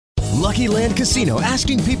Lucky Land Casino,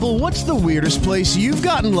 asking people, what's the weirdest place you've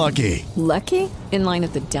gotten lucky? Lucky? In line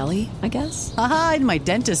at the deli, I guess? Aha, in my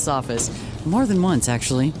dentist's office. More than once,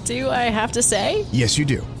 actually. Do I have to say? Yes, you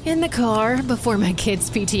do. In the car before my kids'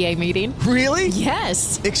 PTA meeting. Really?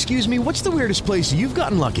 Yes. Excuse me, what's the weirdest place you've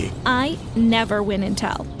gotten lucky? I never win and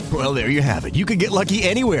tell. Well, there you have it. You can get lucky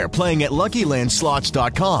anywhere, playing at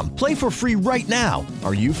LuckyLandSlots.com. Play for free right now.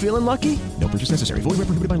 Are you feeling lucky? No purchase necessary. Void where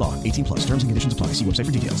prohibited by law. 18 plus. Terms and conditions apply. See website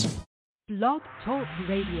for details. Blog Talk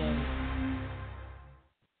Radio.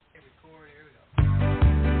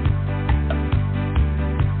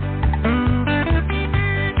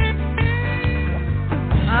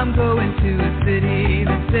 I'm going to a city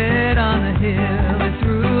that's set on a hill. Its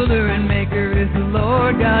ruler and maker is the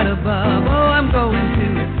Lord God above. Oh, I'm going to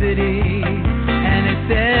a city and it's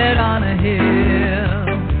set on a hill.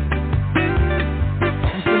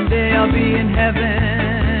 And someday I'll be in heaven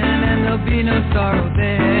and there'll be no sorrow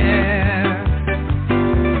there.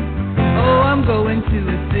 Oh, I'm going to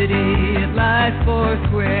a city, it lies four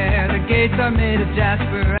square. The gates are made of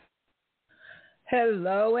jasper.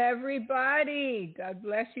 Hello, everybody. God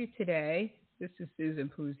bless you today. This is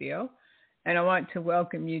Susan Puzio, and I want to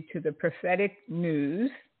welcome you to the Prophetic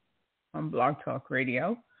News on Blog Talk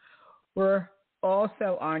Radio. We're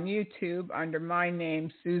also on YouTube under my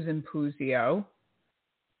name, Susan Puzio,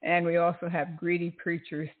 and we also have Greedy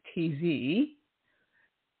Preachers TV,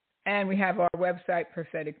 and we have our website,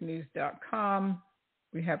 propheticnews.com.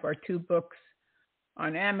 We have our 2 books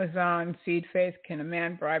on Amazon, Seed Faith, Can a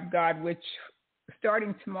Man Bribe God, which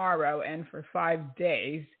starting tomorrow and for 5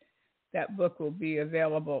 days, that book will be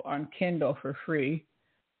available on Kindle for free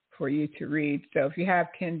for you to read. So if you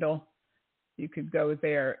have Kindle, you could go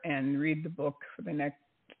there and read the book for the next,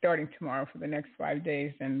 starting tomorrow for the next 5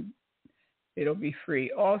 days, and it'll be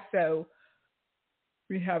free. Also,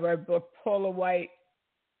 we have our book, Paula White,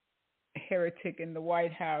 Heretic in the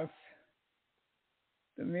White House,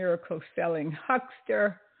 the miracle-selling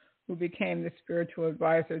huckster who became the spiritual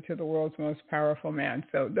advisor to the world's most powerful man.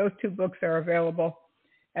 So those 2 books are available.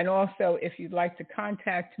 And also, if you'd like to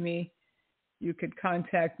contact me, you could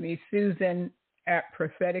contact me, Susan at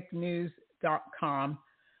propheticnews.com,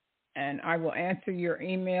 and I will answer your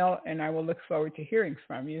email, and I will look forward to hearing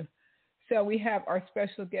from you. So we have our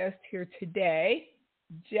special guest here today,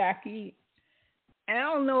 Jackie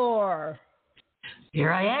Alnor.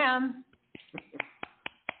 Here I am.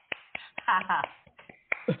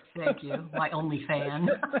 Thank you, my only fan.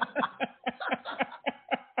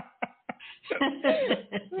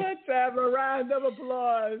 Let's have a round of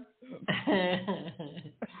applause.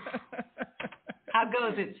 How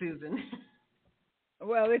goes it, Susan?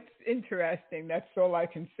 Well, it's interesting. That's all I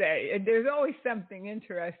can say. And there's always something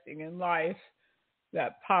interesting in life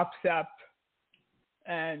that pops up.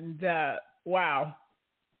 And wow,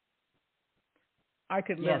 I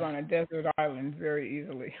could live on a desert island very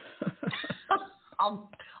easily.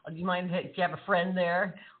 Do you mind if you have a friend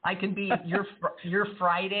there? I can be your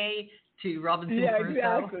Friday to Robinson Crusoe.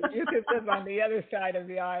 Yeah, exactly. You could live on the other side of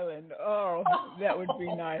the island. Oh, that would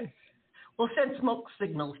be nice. We'll send smoke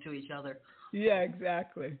signals to each other. Yeah,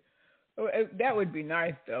 exactly. That would be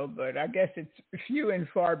nice, though, but I guess it's few and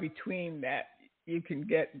far between that you can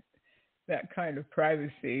get that kind of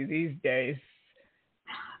privacy these days.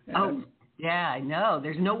 Oh, yeah, I know.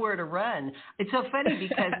 There's nowhere to run. It's so funny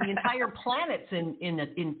because the entire planet's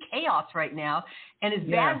in chaos right now, and as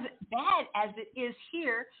bad as it is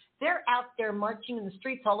here, they're out there marching in the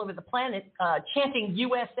streets all over the planet, chanting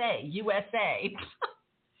USA, USA.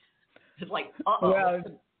 It's like, uh-oh. Well,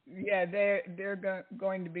 yeah, they're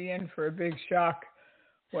going to be in for a big shock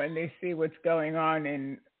when they see what's going on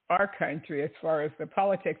in our country as far as the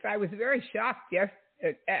politics. I was very shocked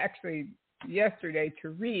yesterday to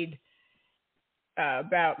read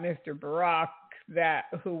about Mr. Barack,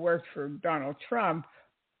 who worked for Donald Trump,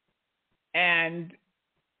 and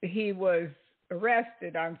he was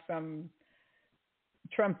arrested on some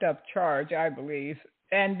trumped-up charge, I believe.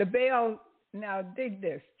 And the bail, now dig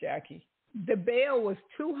this, Jackie, the bail was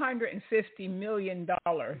 $250 million.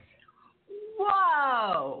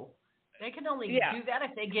 Whoa! They can only do that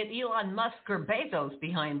if they get Elon Musk or Bezos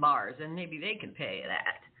behind bars, and maybe they can pay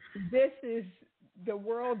that. This is the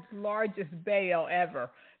world's largest bail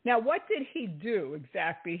ever. Now, what did he do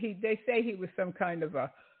exactly? They say he was some kind of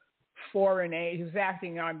a foreign agent. He was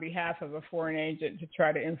acting on behalf of a foreign agent to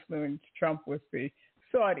try to influence Trump with the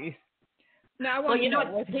Saudis. Now, I want to know,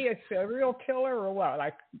 was he a serial killer or what?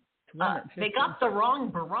 They got the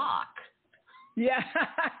wrong Barack. Yeah.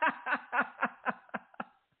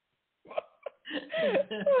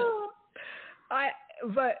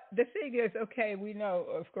 But the thing is, okay, we know,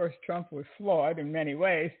 of course, Trump was flawed in many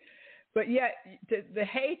ways, But yet the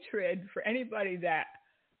hatred for anybody that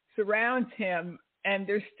surrounds him, and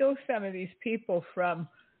there's still some of these people from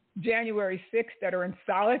January 6th that are in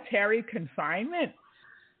solitary confinement.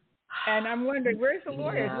 And I'm wondering, where's the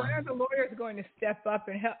lawyers? Yeah. When are the lawyers going to step up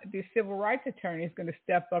and help? The civil rights attorneys going to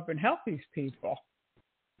step up and help these people?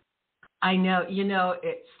 I know.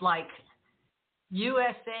 It's like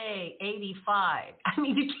USA 85. I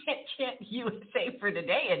mean, you can't chant USA for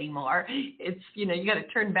today anymore. It's, you got to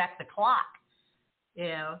turn back the clock,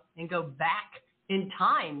 and go back in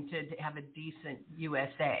time to have a decent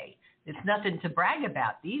USA. It's nothing to brag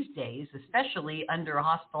about these days, especially under a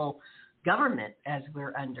hostile government as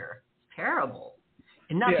we're under. It's terrible.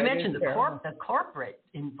 And not to mention the corporate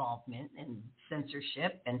involvement and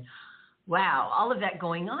censorship and, wow, all of that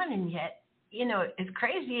going on. And yet, as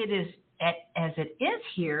crazy it is as it is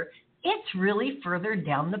here, it's really further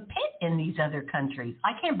down the pit in these other countries.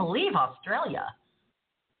 I can't believe Australia.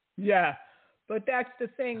 Yeah, but that's the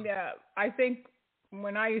thing that I think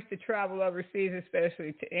when I used to travel overseas,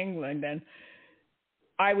 especially to England, and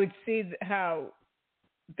I would see how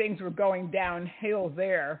things were going downhill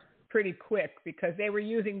there pretty quick because they were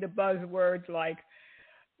using the buzzwords like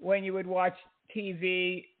when you would watch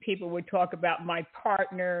TV, people would talk about my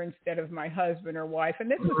partner instead of my husband or wife. And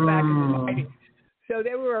this was back in the 90s. So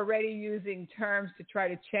they were already using terms to try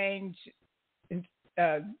to change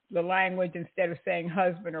the language instead of saying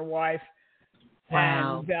husband or wife.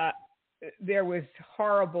 Wow. And there was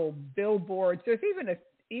horrible billboards. There's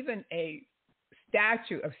even a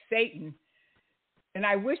statue of Satan. And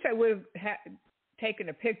I wish I would have taken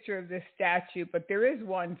a picture of this statue, but there is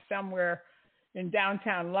one somewhere in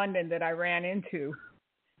downtown London that I ran into,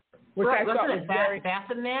 which I thought was very...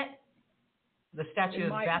 Baphomet? The statue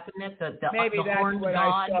of Baphomet, the that's horned what god?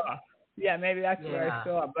 I saw. Yeah, maybe that's what I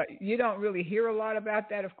saw. But you don't really hear a lot about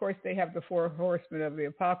that. Of course, they have the 4 horsemen of the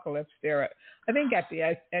apocalypse there, I think at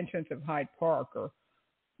the entrance of Hyde Park or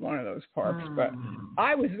one of those parks. But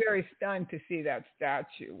I was very stunned to see that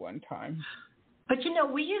statue one time. But,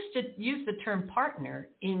 we used to use the term partner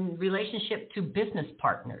in relationship to business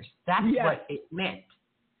partners. That's what it meant.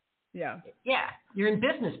 Yeah. Yeah, you're in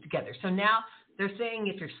business together. So now they're saying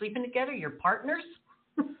if you're sleeping together, you're partners?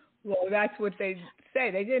 Well, that's what they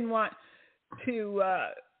say. They didn't want to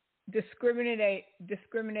discriminate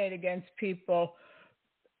against people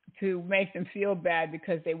to make them feel bad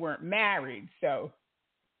because they weren't married. So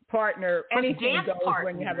partner, anything goes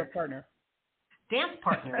when you have a partner. Dance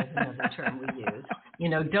partner is another term we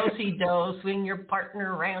use. Do-si-do, swing your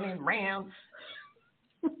partner round and round.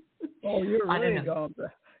 Oh, you're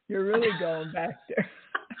really going back there.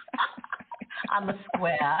 I'm a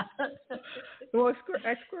square. Well,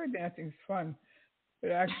 square dancing is fun.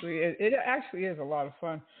 It actually is a lot of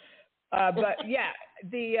fun. But yeah,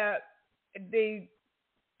 they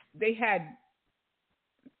had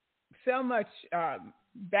so much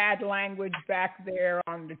bad language back there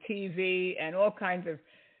on the TV and all kinds of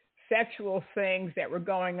sexual things that were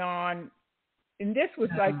going on. And this was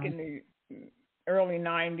like in the early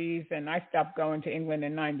 90s, and I stopped going to England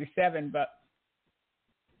in 97, but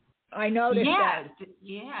I noticed that.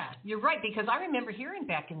 Yeah, you're right, because I remember hearing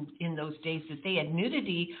back in those days that they had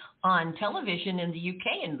nudity on television in the UK,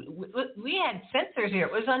 and we had censors here.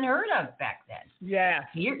 It was unheard of back then. Yeah.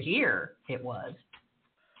 Here it was.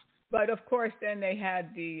 But, of course, then they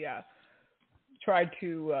had tried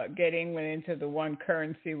to get England into the one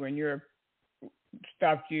currency when Europe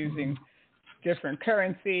stopped using different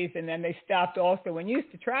currencies. And then they stopped also. When you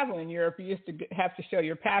used to travel in Europe, you used to have to show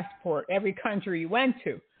your passport every country you went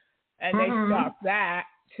to. And they stopped that,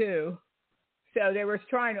 too. So they were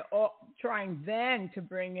trying then to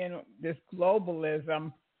bring in this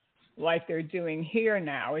globalism like they're doing here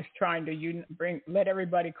now, is trying to let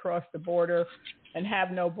everybody cross the border and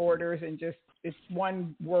have no borders and just it's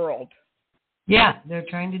one world. Yeah, they're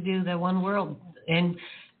trying to do the one world, and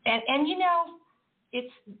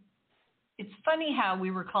it's funny how we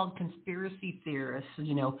were called conspiracy theorists,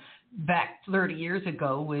 back 30 years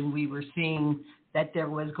ago when we were seeing that there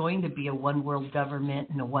was going to be a one world government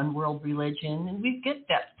and a one world religion, and we get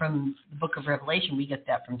that from the Book of Revelation, we get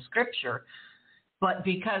that from Scripture. But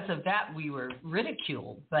because of that, we were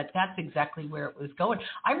ridiculed. But that's exactly where it was going.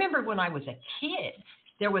 I remember when I was a kid,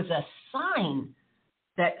 there was a sign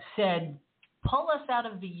that said, "Pull us out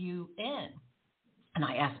of the UN." And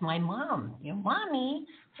I asked my mom, "Mommy,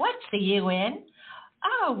 what's the UN?"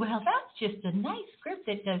 "Oh, well, that's just a nice group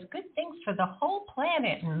that does good things for the whole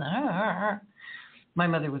planet." And my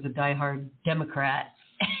mother was a diehard Democrat.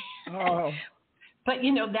 Oh. But,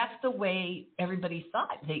 that's the way everybody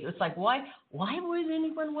thought. It was like, why would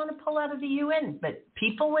anyone want to pull out of the UN? But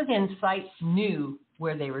people with insight knew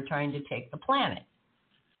where they were trying to take the planet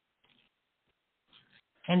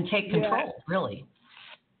and take control, really.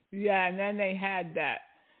 Yeah, and then they had that.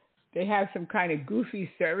 They have some kind of goofy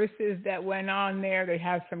services that went on there. They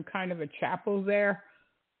have some kind of a chapel there.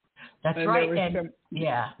 That's right. And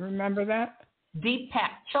remember that?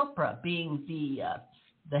 Deepak Chopra being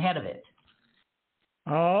the head of it.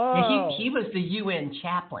 Oh. He was the UN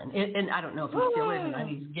chaplain. And I don't know if he still is, and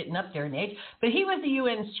he's getting up there in age. But he was the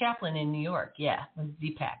UN's chaplain in New York. Yeah, it was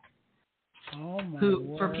Deepak. Oh, my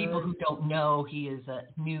word. For people who don't know, he is a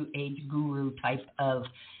new age guru type of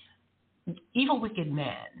evil, wicked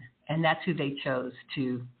man. And that's who they chose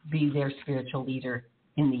to be their spiritual leader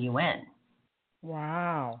in the UN.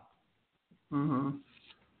 Wow. Mm-hmm.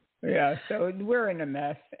 Yeah, so we're in a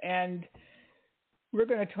mess. And we're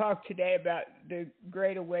going to talk today about the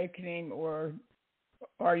Great Awakening, or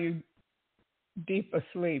are you deep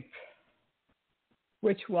asleep?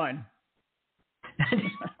 Which one?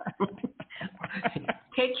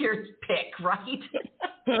 Take your pick, right?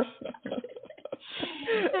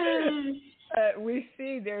 We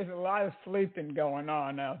see there's a lot of sleeping going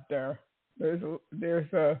on out there. There's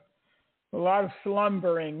a lot of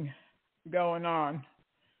slumbering going on,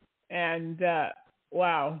 and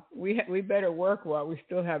wow, we better work while we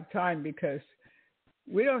still have time, because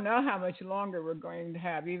we don't know how much longer we're going to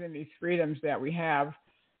have even these freedoms that we have.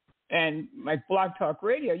 And like Blog Talk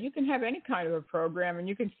Radio, you can have any kind of a program and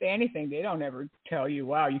you can say anything. They don't ever tell you,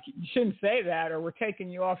 wow, you shouldn't say that, or we're taking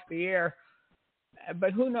you off the air.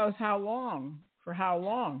 But who knows how long, for how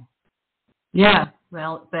long. Yeah,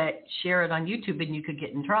 well, but share it on YouTube and you could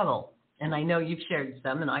get in trouble. And I know you've shared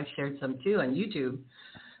some, and I've shared some too on YouTube.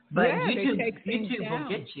 But YouTube will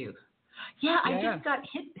get you. Yeah, I just got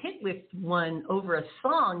hit with one over a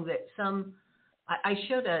song that I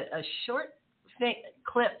showed a short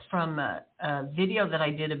clip from a video that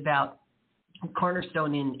I did about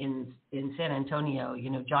Cornerstone in San Antonio,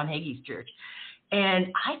 John Hagee's church. And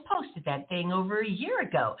I posted that thing over a year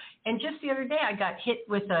ago. And just the other day, I got hit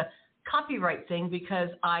with a copyright thing because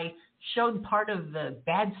I showed part of the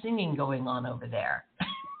bad singing going on over there.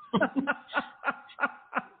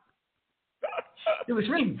 It was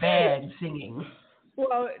really bad singing.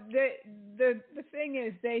 Well, the thing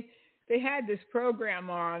is, they had this program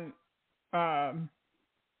on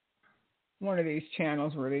one of these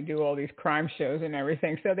channels where they do all these crime shows and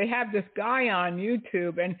everything. So they have this guy on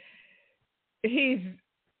YouTube, and he's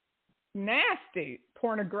nasty,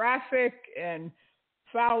 pornographic, and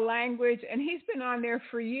foul language, and he's been on there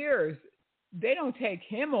for years. They don't take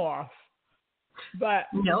him off. But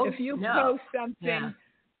if you post something,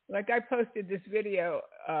 like I posted this video,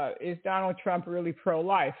 is Donald Trump really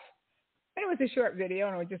pro-life? And it was a short video,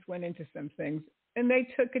 and I just went into some things. And they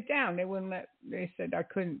took it down. They said I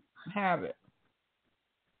couldn't have it.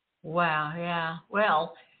 Wow, yeah.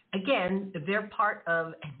 Well, again, they're part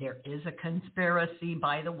of, and there is a conspiracy,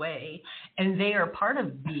 by the way, and they are part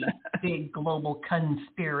of the big global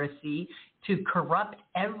conspiracy to corrupt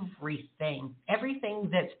everything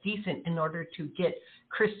that's decent in order to get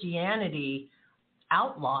Christianity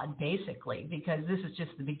outlawed, basically, because this is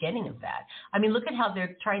just the beginning of that. I mean, look at how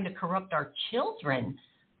they're trying to corrupt our children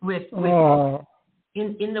with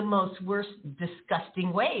in the most worst,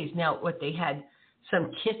 disgusting ways. Now, what they had some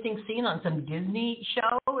kissing scene on some Disney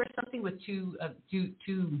show or something with two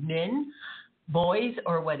men, boys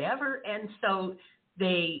or whatever, and so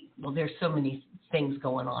there's so many things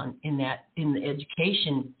going on in the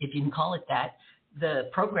education, if you can call it that, the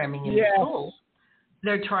programming in the schools.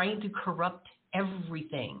 They're trying to corrupt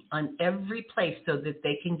everything on every place so that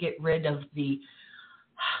they can get rid of the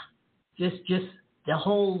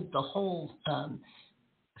whole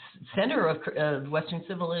center of Western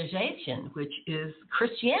civilization, which is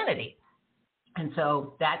Christianity. And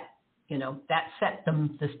so that set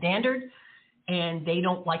them the standard, and they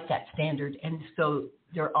don't like that standard. And so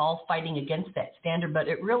they're all fighting against that standard. But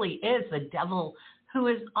it really is the devil who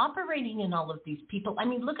is operating in all of these people. I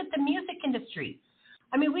mean, look at the music industry.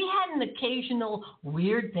 I mean, we had an occasional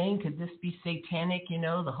weird thing. Could this be satanic?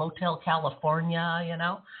 The Hotel California,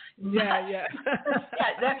 Yeah.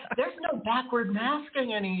 There's no backward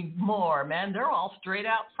masking anymore, man. They're all straight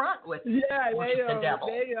out front with the devil.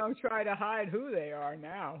 They don't try to hide who they are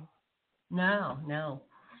now. No.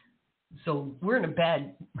 So we're in a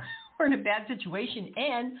bad situation,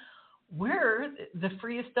 and we're the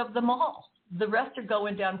freest of them all. The rest are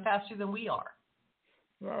going down faster than we are.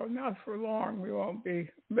 Well, not for long. We won't be.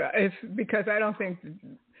 It's because I don't think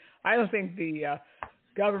the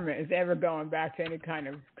government is ever going back to any kind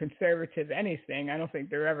of conservative anything. I don't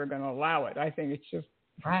think they're ever going to allow it. I think it's just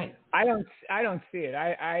right. I don't see it.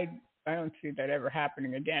 I don't see that ever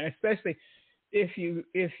happening again. Especially if you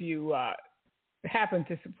happen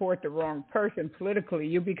to support the wrong person politically,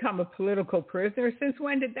 you become a political prisoner. Since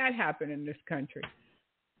when did that happen in this country?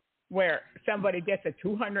 Where somebody gets a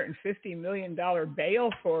 $250 million bail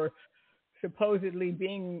for supposedly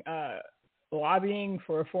being lobbying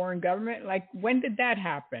for a foreign government? Like, when did that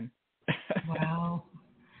happen? Wow.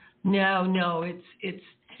 No, it's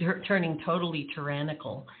turning totally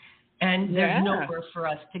tyrannical. And there's nowhere for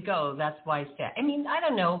us to go. That's why it's sad. I mean, I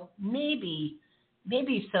don't know, maybe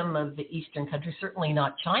some of the Eastern countries, certainly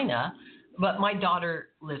not China, but my daughter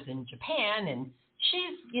lives in Japan, and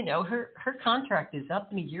she's, her contract is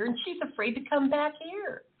up in a year, and she's afraid to come back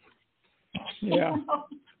here. Yeah.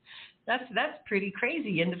 That's pretty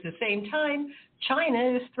crazy. And at the same time,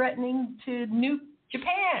 China is threatening to nuke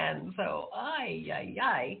Japan. So,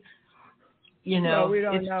 Well, we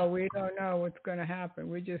don't know. We don't know what's going to happen.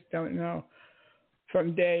 We just don't know.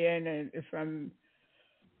 From day in and from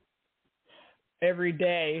every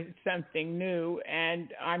day, something new,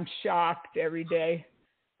 and I'm shocked every day.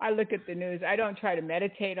 I look at the news. I don't try to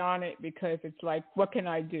meditate on it because it's like, what can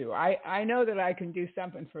I do? I know that I can do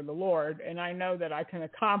something for the Lord, and I know that I can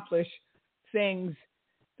accomplish things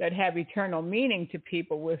that have eternal meaning to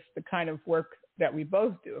people with the kind of work that we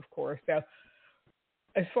both do, of course. So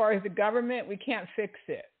as far as the government, we can't fix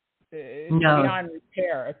it. It's beyond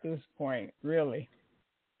repair at this point, really.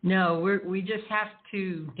 No, we just have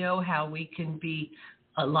to know how we can be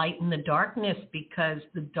a light in the darkness, because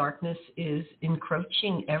the darkness is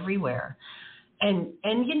encroaching everywhere. And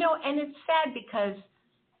it's sad because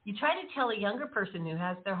you try to tell a younger person who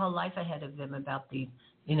has their whole life ahead of them about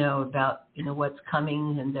what's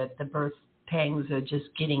coming, and that the birth pangs are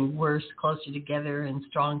just getting worse, closer together and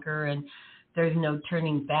stronger, and there's no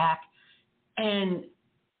turning back. And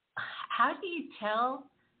how do you tell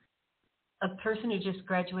a person who just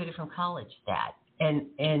graduated from college that,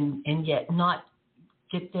 and yet not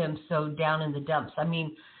get them so down in the dumps? I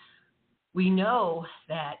mean, we know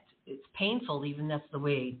that it's painful. Even that's the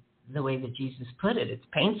way that Jesus put it. It's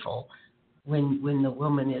painful when the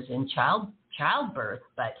woman is in childbirth,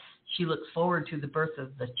 but she looks forward to the birth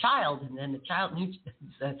of the child, and then the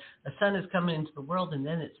son is coming into the world, and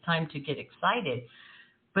then it's time to get excited.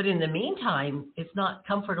 But in the meantime, it's not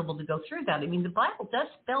comfortable to go through that. I mean, the Bible does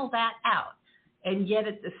spell that out. And yet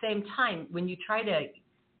at the same time, when you try to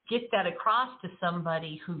get that across to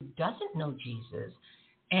somebody who doesn't know Jesus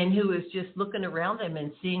and who is just looking around them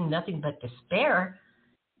and seeing nothing but despair,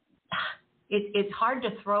 it's hard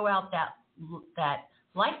to throw out that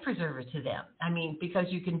life preserver to them. I mean, because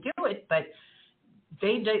you can do it, but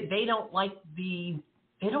they don't like the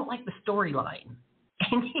storyline.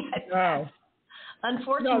 And yet,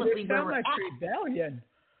 unfortunately, there's so much rebellion.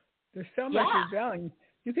 There's so much rebellion.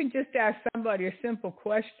 You can just ask somebody a simple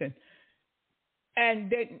question,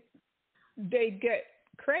 and they get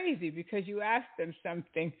crazy because you ask them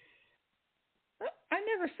something. I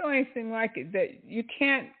never saw anything like it, that you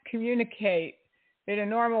can't communicate in a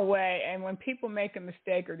normal way, and when people make a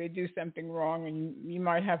mistake or they do something wrong, and you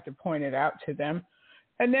might have to point it out to them,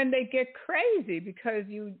 and then they get crazy because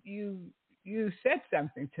you said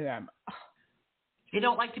something to them. They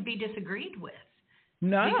don't like to be disagreed with.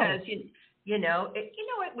 No. Because, it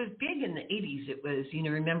was big in the 80s. It was,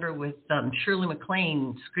 remember with Shirley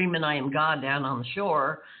MacLaine screaming, "I am God" down on the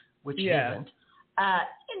shore, which isn't.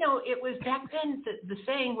 It was back then, the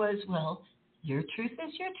saying was, well, your truth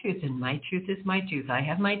is your truth and my truth is my truth. I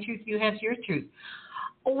have my truth, you have your truth.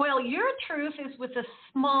 Well, your truth is with a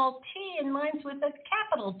small t and mine's with a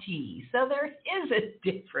capital T. So there is a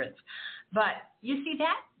difference. But you see,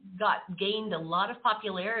 that gained a lot of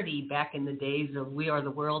popularity back in the days of We Are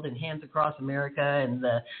the World and Hands Across America and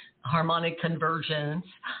the harmonic convergence.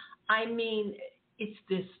 I mean, it's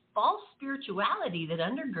this false spirituality that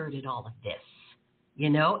undergirded all of this,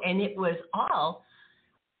 and it was all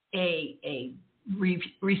a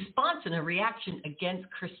response and a reaction against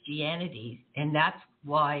Christianity. And that's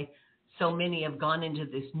why so many have gone into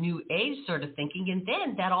this new age sort of thinking. And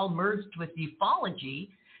then that all merged with ufology.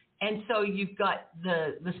 And so you've got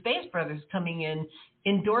the Space Brothers coming in,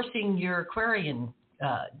 endorsing your Aquarian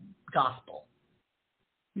gospel.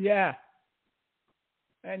 Yeah.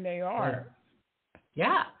 And they are.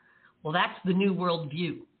 Yeah. Well, that's the new world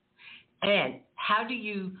view. And how do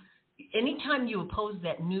you, anytime you oppose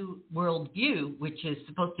that new world view, which is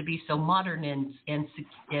supposed to be so modern and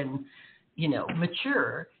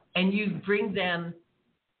mature, and you bring them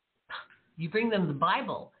the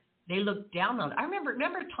Bible, they look down on it. I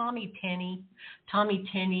remember Tommy Tenney,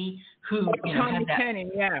 who Tommy Tenney,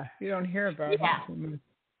 yeah. You don't hear about him.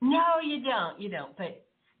 No, you don't. But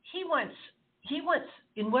he once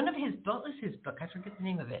in one of his, what was his book? I forget the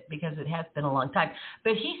name of it because it has been a long time.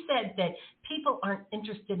 But he said that people aren't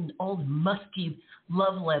interested in old musky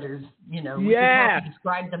love letters, which is how he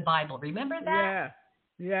described the Bible. Remember that?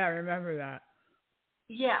 Yeah, I remember that.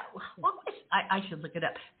 Yeah, I should look it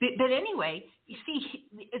up. But anyway, you see,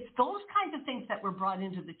 it's those kinds of things that were brought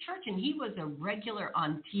into the church, and he was a regular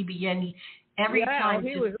on TBN every time.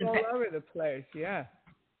 He was all over the place, yeah.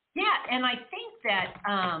 Yeah, and I think that,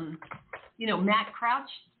 Matt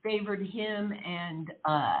Crouch favored him and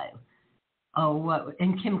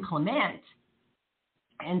Kim Clement.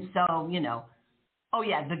 And so,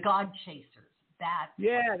 the God Chasers. That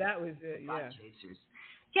was it, God Chasers.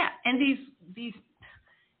 Yeah, and these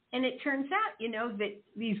and it turns out, that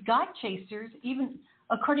these God Chasers, even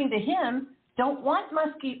according to him, don't want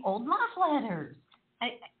musky old love letters.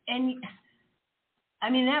 That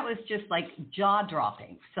was just like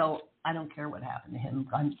jaw-dropping. So I don't care what happened to him.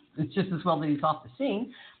 It's just as well that he's off the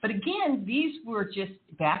scene. But again, these were just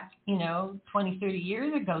back, 20, 30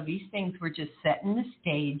 years ago, these things were just setting the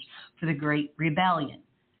stage for the Great Rebellion,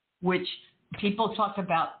 which people talk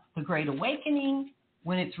about the Great Awakening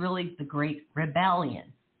when it's really the Great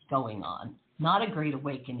Rebellion going on. Not a Great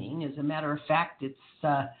Awakening. As a matter of fact, it's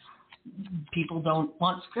people don't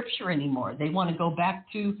want Scripture anymore. They want to go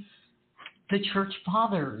back to the church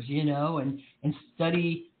fathers, and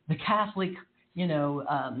study the Catholic,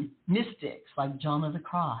 mystics like John of the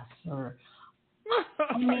Cross or,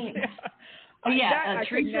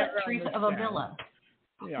 Teresa of Avila.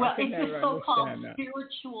 Yeah, well, it's a so-called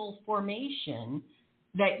spiritual formation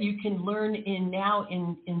that you can learn in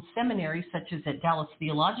seminaries such as at Dallas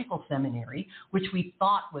Theological Seminary, which we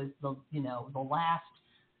thought was the last,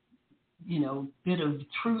 bit of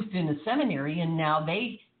truth in a seminary, and now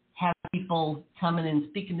they have people coming and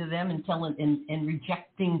speaking to them and telling and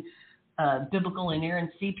rejecting biblical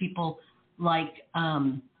inerrancy. People like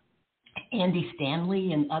Andy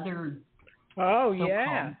Stanley and other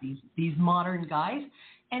these modern guys.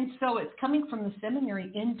 And so it's coming from the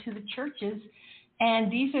seminary into the churches.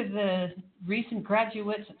 And these are the recent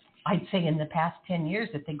graduates, I'd say in the past 10 years,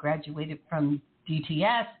 if they graduated from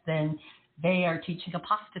DTS, then they are teaching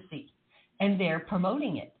apostasy. And they're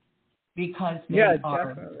promoting it. Because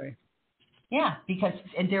definitely. Yeah, because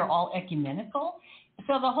they're all ecumenical.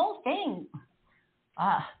 So the whole thing,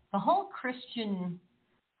 the whole Christendom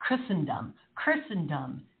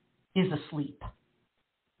is asleep.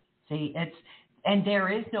 See, and there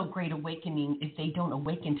is no great awakening if they don't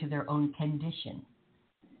awaken to their own condition.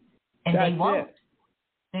 And they won't.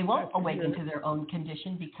 They won't awaken to their own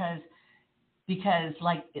condition because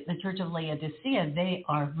like the Church of Laodicea, they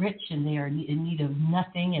are rich and they are in need of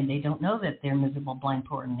nothing, and they don't know that they're miserable, blind,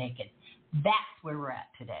 poor, and naked. That's where we're at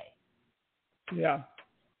today. Yeah.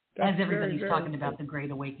 As everybody's talking about the Great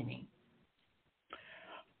Awakening.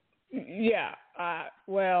 Yeah.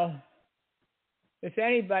 Well, if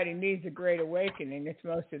anybody needs a Great Awakening, it's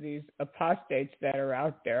most of these apostates that are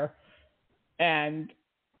out there. And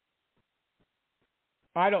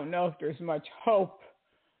I don't know if there's much hope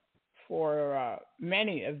for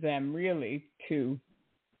many of them really to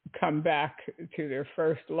come back to their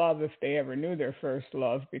first love if they ever knew their first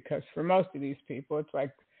love, because for most of these people it's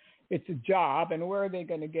like it's a job, and where are they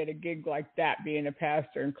going to get a gig like that, being a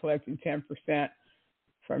pastor and collecting 10%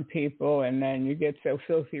 from people, and then you get so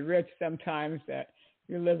filthy rich sometimes that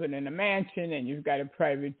you're living in a mansion and you've got a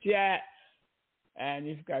private jet and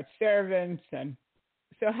you've got servants. And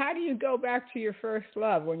so how do you go back to your first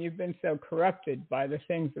love when you've been so corrupted by the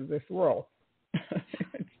things of this world?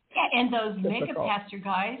 Yeah, and those mega pastor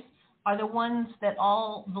guys are the ones that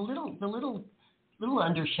all the little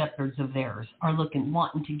under shepherds of theirs are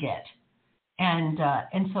wanting to get, and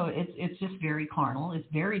so it's just very carnal. It's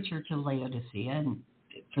very Church of Laodicea, and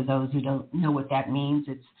for those who don't know what that means,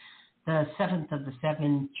 it's the seventh of the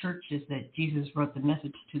seven churches that Jesus wrote the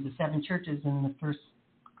message to, the seven churches in the first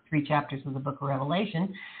 3 chapters of the book of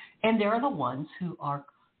Revelation, and they're the ones who are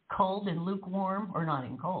cold and lukewarm, or not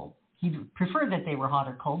in cold. He preferred that they were hot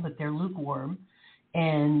or cold, but they're lukewarm,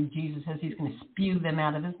 and Jesus says he's going to spew them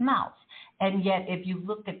out of his mouth. And yet, if you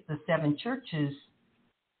look at the 7 churches,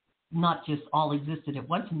 not just all existed at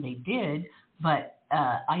once, and they did, but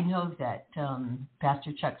I know that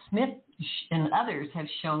Pastor Chuck Smith and others have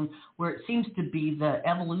shown where it seems to be the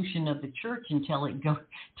evolution of the church until it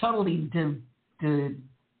totally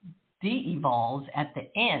de-evolves at the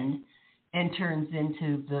end and turns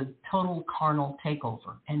into the total carnal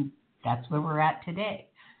takeover. And that's where we're at today,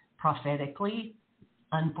 prophetically,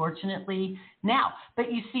 unfortunately. Now,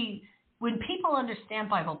 but you see, when people understand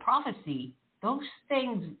Bible prophecy, those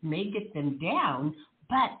things may get them down,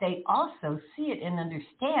 but they also see it and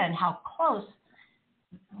understand how close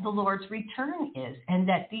the Lord's return is, and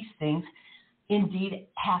that these things indeed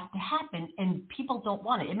have to happen, and people don't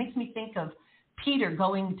want it. It makes me think of Peter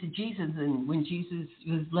going to Jesus, and when Jesus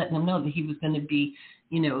was letting him know that he was going to be,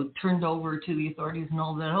 turned over to the authorities and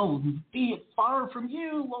all that. Oh, be it far from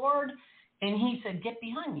you, Lord. And he said, "Get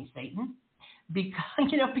behind me, Satan," because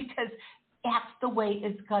that's the way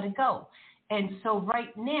it's got to go. And so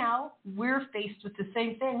right now we're faced with the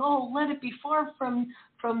same thing. Oh, let it be far from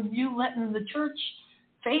you letting the church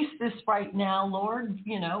face this right now, Lord.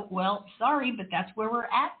 Well, sorry, but that's where we're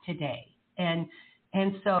at today. And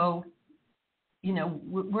so,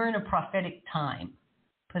 we're in a prophetic time.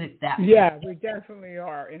 Put it that way. Yeah, we definitely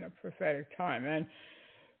are in a prophetic time. And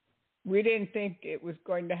we didn't think it was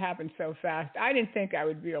going to happen so fast. I didn't think I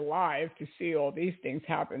would be alive to see all these things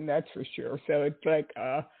happen, that's for sure. So it's like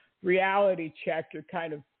a reality check. You're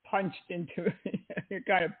kind of punched into, you're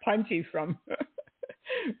kind of punchy from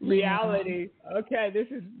reality. Okay, this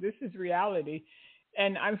is reality.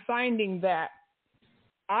 And I'm finding that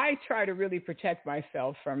I try to really protect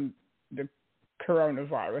myself from the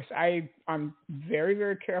coronavirus. I'm very,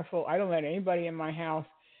 very careful. I don't let anybody in my house.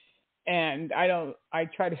 And I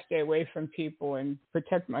try to stay away from people and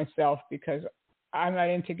protect myself because I'm not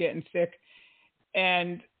into getting sick.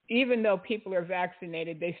 And even though people are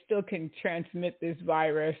vaccinated, they still can transmit this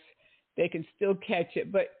virus. They can still catch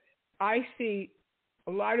it. But I see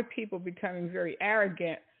a lot of people becoming very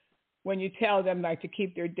arrogant when you tell them like to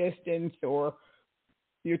keep their distance, or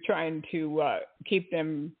you're trying to keep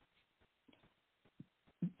them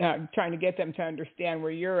trying to get them to understand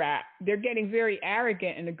where you're at. They're getting very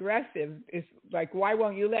arrogant and aggressive. It's like, why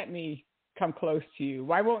won't you let me come close to you?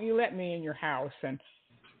 Why won't you let me in your house?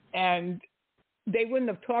 And they wouldn't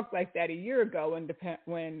have talked like that a year ago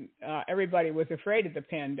when everybody was afraid of the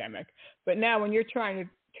pandemic. But now when you're trying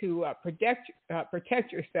to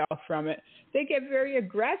protect yourself from it, they get very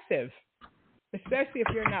aggressive, especially if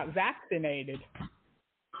you're not vaccinated.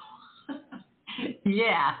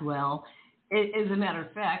 Yeah, well, as a matter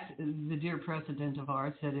of fact, the dear president of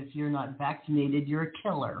ours said, if you're not vaccinated, you're a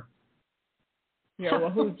killer. Yeah, well,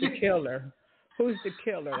 who's the killer? Who's the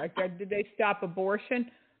killer? Like, did they stop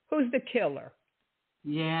abortion? Who's the killer?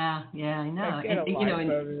 Yeah, I know.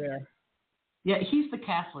 Over there. Yeah, he's the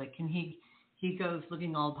Catholic, and he goes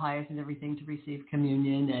looking all pious and everything to receive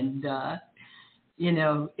communion, and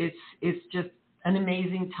it's just an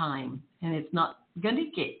amazing time, and it's not going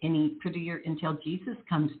to get any prettier until Jesus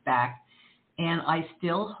comes back. And I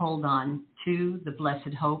still hold on to the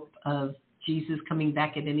blessed hope of Jesus coming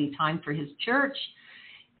back at any time for his church,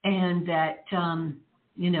 and that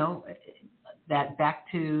that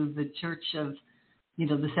back to the church of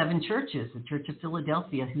the seven churches, the Church of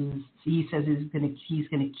Philadelphia, he says he's going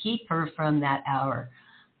to keep her from that hour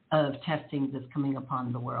of testing that's coming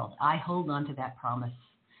upon the world. I hold on to that promise,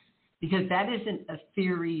 because that isn't a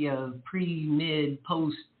theory of pre, mid,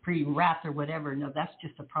 post, pre-wrath or whatever. No, that's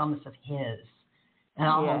just a promise of his. And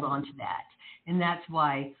I'll hold on to that. And that's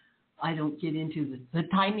why I don't get into the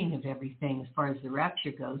timing of everything as far as the rapture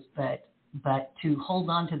goes, but to hold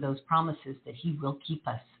on to those promises that he will keep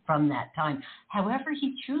us from that time, however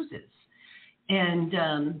he chooses.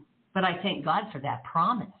 And but I thank God for that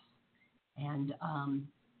promise. And,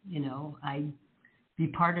 I be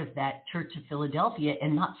part of that Church of Philadelphia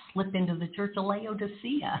and not slip into the Church of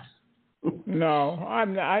Laodicea. No,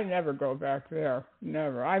 I never go back there.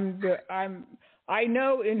 Never. I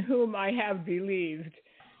know in whom I have believed,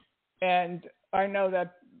 and I know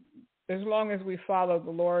that as long as we follow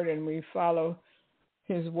the Lord and we follow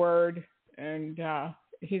his word, and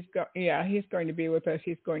he's going to be with us.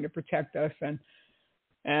 He's going to protect us, and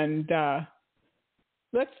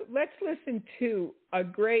let's listen to a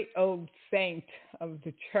great old saint of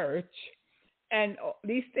the church, and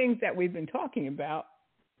these things that we've been talking about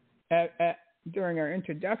during our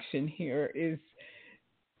introduction here is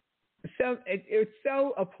so it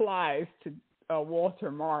so applies to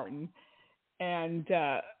Walter Martin, and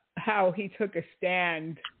how he took a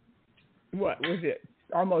stand. What was it?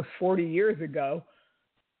 Almost 40 years ago,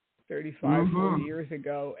 35, 40 years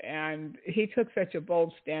ago, and he took such a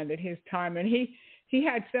bold stand at his time, and he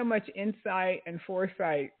had so much insight and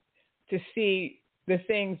foresight to see the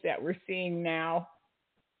things that we're seeing now.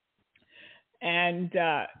 And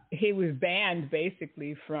he was banned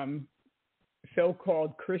basically from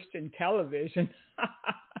so-called Christian television.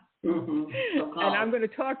 And I'm going to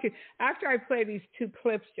talk to you after I play these two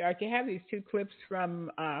clips, Jack. You have these two clips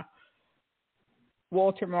from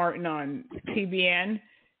Walter Martin on TBN.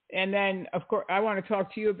 And then, of course, I want to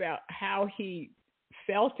talk to you about how he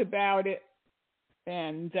felt about it.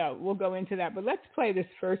 And we'll go into that. But let's play this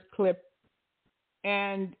first clip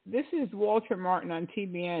And this is Walter Martin on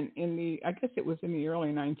TBN I guess it was in the early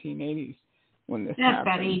 1980s when this happened.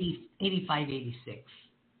 That's about 85, 86.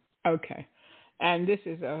 Okay. And this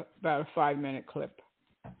is about a 5-minute clip.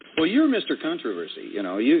 Well, you're Mr. Controversy.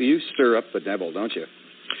 You stir up the devil, don't you?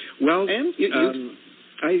 Well, and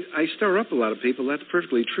I stir up a lot of people. That's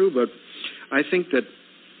perfectly true. But I think that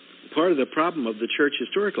part of the problem of the church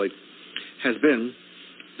historically has been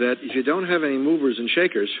that if you don't have any movers and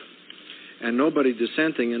shakers and nobody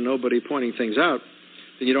dissenting and nobody pointing things out,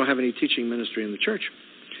 then you don't have any teaching ministry in the church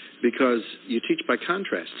because you teach by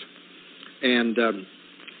contrast. And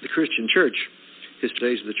the Christian church, his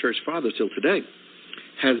days of the church fathers till today,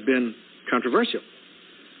 has been controversial.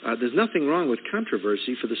 There's nothing wrong with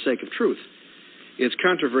controversy for the sake of truth. It's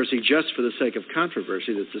controversy just for the sake of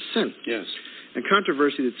controversy that's a sin. Yes. And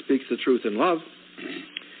controversy that speaks the truth in love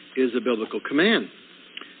is a biblical command.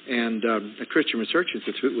 And at Christian Research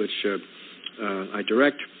Institute, which I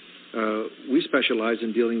direct, we specialize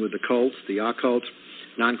in dealing with the cult, the occult,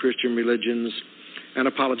 non-Christian religions, and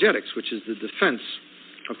apologetics, which is the defense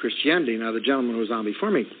of Christianity. Now, the gentleman who was on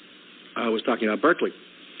before me was talking about Berkeley,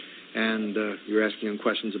 and you were asking him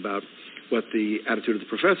questions about what the attitude of the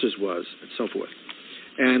professors was, and so forth.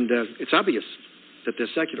 And it's obvious that they're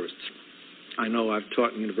secularists. I know I've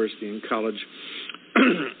taught in university and college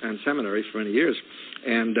and seminary for many years,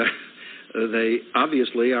 and they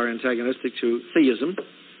obviously are antagonistic to theism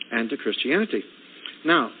and to Christianity.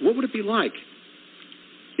 Now, what would it be like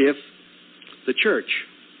if the church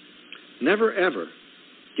never, ever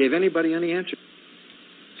gave anybody any answer?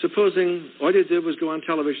 Supposing all you did was go on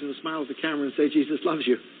television and smile at the camera and say, Jesus loves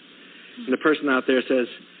you. And the person out there says,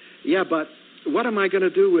 yeah, but what am I going to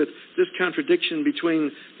do with this contradiction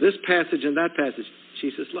between this passage and that passage?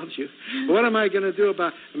 Jesus loves you. What am I going to do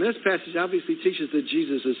about, this passage obviously teaches that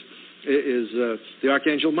Jesus is the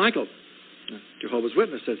Archangel Michael. Jehovah's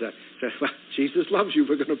Witness says that. Well, Jesus loves you.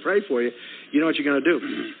 We're going to pray for you. You know what you're going to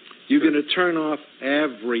do? You're going to turn off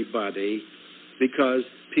everybody because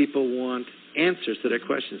people want answers to their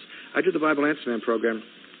questions. I do the Bible Answer Man program,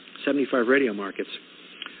 75 radio markets,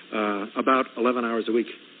 about 11 hours a week,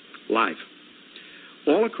 live.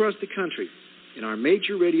 All across the country, in our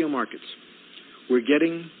major radio markets, we're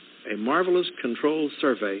getting a marvelous controlled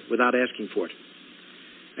survey without asking for it.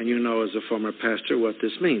 And you know, as a former pastor, what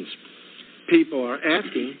this means. People are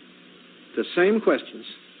asking the same questions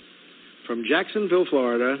from Jacksonville,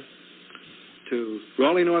 Florida, to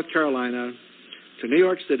Raleigh, North Carolina, to New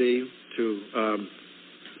York City, to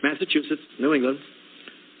Massachusetts, New England,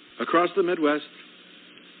 across the Midwest,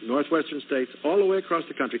 northwestern states, all the way across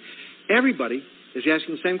the country. Everybody is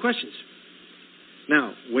asking the same questions.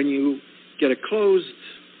 Now, when you get a closed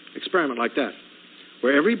experiment like that,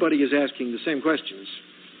 where everybody is asking the same questions,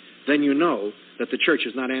 then you know that the church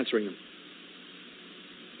is not answering them.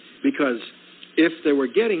 Because if they were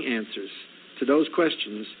getting answers to those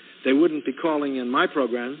questions, they wouldn't be calling in my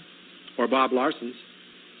program or Bob Larson's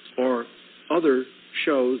or other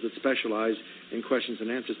shows that specialize in questions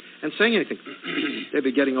and answers and saying anything. They'd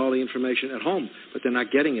be getting all the information at home, but they're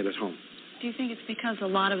not getting it at home. Do you think it's because a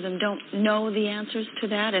lot of them don't know the answers to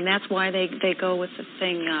that, and that's why they go with the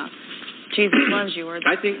thing, Jesus loves you? Or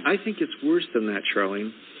I think it's worse than that,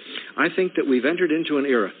 Charlene. I think that we've entered into an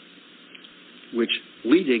era which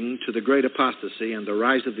leading to the great apostasy and the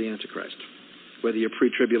rise of the Antichrist, whether you're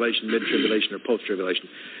pre-tribulation, mid-tribulation, or post-tribulation,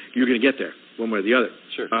 you're going to get there one way or the other.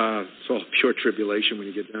 Sure. It's all pure tribulation when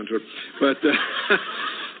you get down to it. But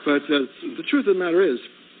the truth of the matter is,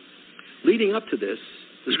 leading up to this,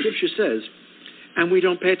 the Scripture says, and we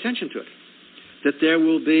don't pay attention to it, that there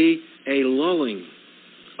will be a lulling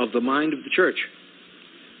of the mind of the church,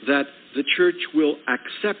 that the church will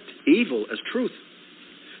accept evil as truth,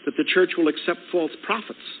 that the church will accept false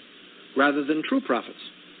prophets rather than true prophets,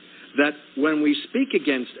 that when we speak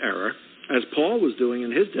against error, as Paul was doing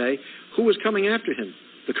in his day, who was coming after him?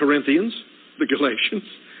 The Corinthians, the Galatians,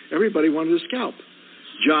 everybody wanted to scalp.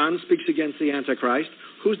 John speaks against the Antichrist.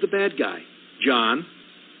 Who's the bad guy? John.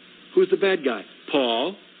 Who's the bad guy?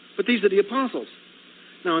 Paul. But these are the apostles.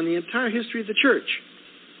 Now, in the entire history of the church,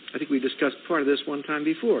 I think we discussed part of this one time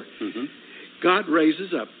before, God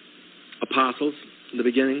raises up apostles in the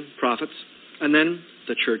beginning, prophets, and then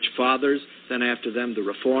the church fathers, then after them the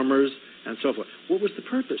reformers, and so forth. What was the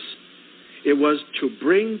purpose? It was to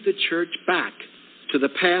bring the church back to the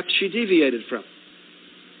path she deviated from,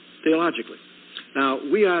 theologically. Now,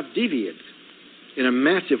 we have deviated in a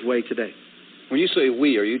massive way today. When you say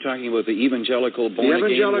we, are you talking about the evangelical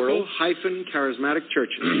born-again world? Charismatic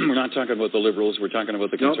churches. We're not talking about the liberals. We're talking about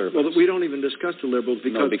the conservatives. Well, we don't even discuss the liberals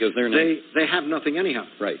because they're not. They have nothing anyhow.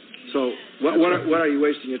 Right. So what are you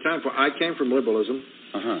wasting your time for? I came from liberalism.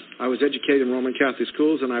 I was educated in Roman Catholic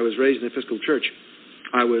schools, and I was raised in the Episcopal Church.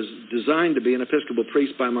 I was designed to be an Episcopal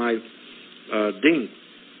priest by my dean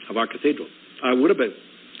of our cathedral. I would have been,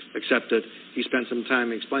 except that he spent some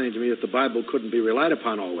time explaining to me that the Bible couldn't be relied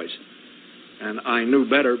upon always. And I knew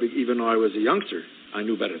better, even though I was a youngster. I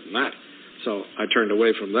knew better than that. So I turned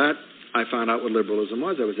away from that. I found out what liberalism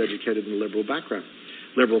was. I was educated in a liberal background,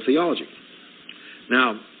 liberal theology.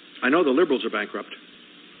 Now, I know the liberals are bankrupt.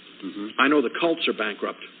 I know the cults are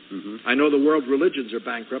bankrupt. I know the world religions are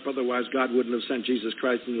bankrupt. Otherwise, God wouldn't have sent Jesus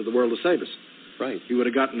Christ into the world to save us. Right. He would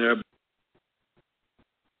have gotten there.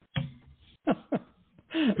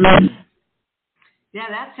 Yeah,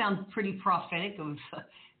 that sounds pretty prophetic of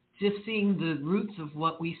just seeing the roots of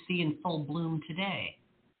what we see in full bloom today.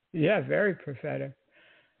 Yeah, very prophetic.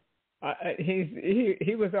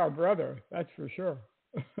 He was our brother, that's for sure.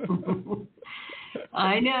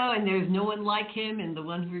 I know, and there's no one like him, and the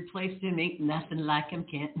one who replaced him ain't nothing like him.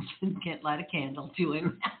 Can't light a candle to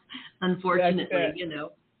him. Unfortunately, you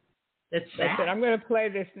know. That's sad. I'm going to play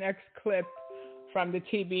this next clip from the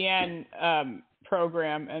TBN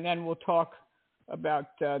program, and then we'll talk about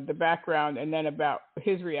the background and then about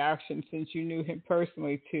his reaction, since you knew him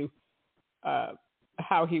personally, to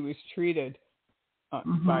how he was treated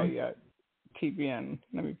by TBN.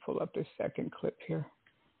 Let me pull up this second clip here.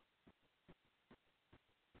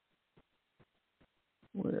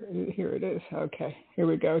 Here it is. Okay, here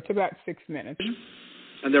we go. It's about 6 minutes.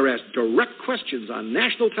 And they're asked direct questions on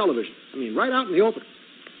national television. I mean, right out in the open.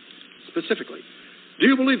 Specifically, do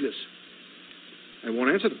you believe this? They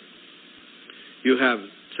won't answer them. You have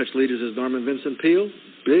such leaders as Norman Vincent Peale,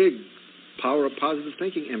 big power of positive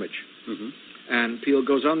thinking image. And Peale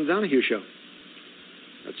goes on the Donahue Show.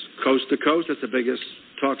 That's coast to coast. That's the biggest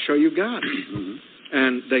talk show you've got.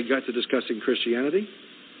 And they got to discussing Christianity.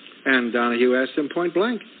 And Donahue asked him point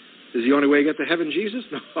blank, is the only way you get to heaven Jesus?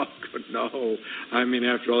 No. I mean,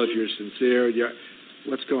 after all, if you're sincere,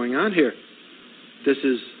 what's going on here? This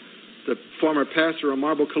is the former pastor of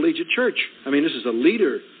Marble Collegiate Church. I mean, this is a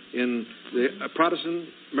leader in the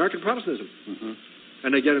American Protestantism.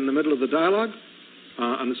 And they get in the middle of the dialogue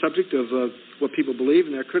on the subject of what people believe,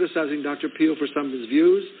 and they're criticizing Dr. Peale for some of his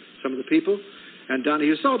views, some of the people. And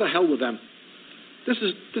Donahue says, oh, the hell with them. This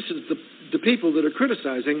is the people that are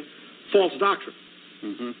criticizing false doctrine.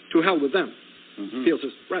 To hell with them. Peale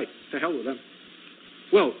says, right, to hell with them.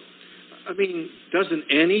 Well, I mean, doesn't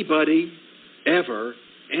anybody ever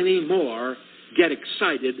anymore get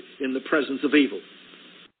excited in the presence of evil?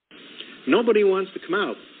 Nobody wants to come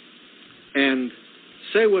out and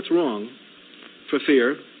say what's wrong for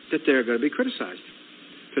fear that they're going to be criticized,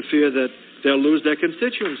 for fear that they'll lose their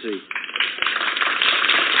constituency.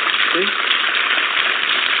 See?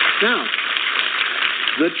 Now,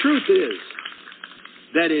 the truth is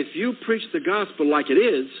that if you preach the gospel like it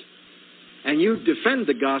is, and you defend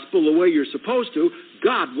the gospel the way you're supposed to,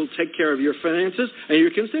 God will take care of your finances and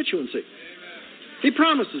your constituency. He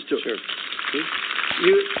promises to. Sure. See?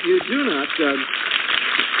 You do not.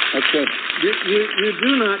 That's good. You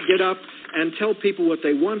do not get up and tell people what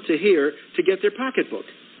they want to hear to get their pocketbook.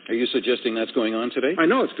 Are you suggesting that's going on today? I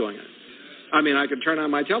know it's going on. I mean, I can turn on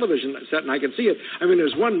my television set and I can see it. I mean,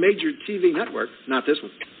 there's one major TV network, not this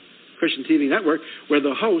one, Christian TV network, where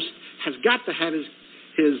the host has got to have his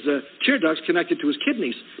tear ducts connected to his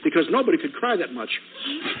kidneys because nobody could cry that much.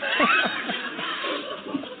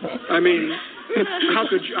 I mean, how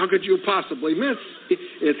could you possibly miss?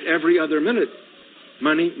 It's every other minute.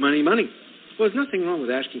 Money, money, money. Well, there's nothing wrong with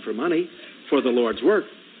asking for money for the Lord's work,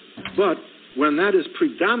 but when that is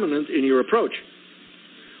predominant in your approach,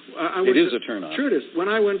 it is a turn on. Sure, it is. When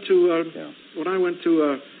I went to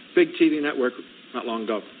a big TV network not long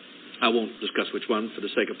ago, I won't discuss which one for the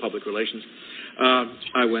sake of public relations.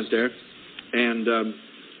 I went there, and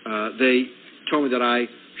they told me that I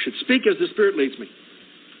should speak as the Spirit leads me.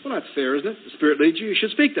 Well, that's fair, isn't it? The Spirit leads you, you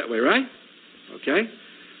should speak that way, right? Okay.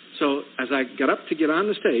 So as I got up to get on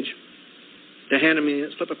the stage, they handed me a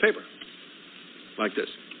slip of paper like this.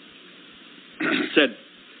 It said,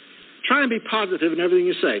 try and be positive in everything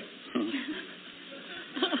you say.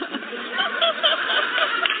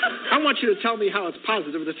 I want you to tell me how it's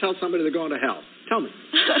positive to tell somebody they're going to hell. Tell me.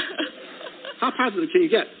 How positive can you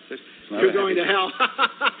get? You're going to hell.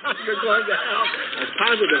 You're going to hell. That's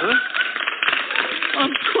positive, huh? Of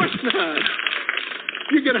course not.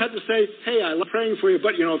 You're going to have to say, hey, I love praying for you,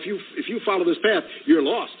 but, you know, if you follow this path, you're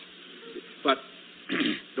lost. But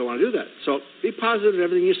I want to do that. So be positive in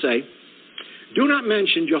everything you say. Do not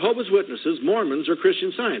mention Jehovah's Witnesses, Mormons, or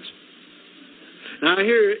Christian Science. Now,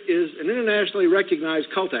 here is an internationally recognized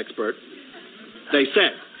cult expert. They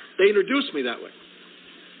said. They introduced me that way.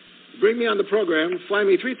 Bring me on the program, fly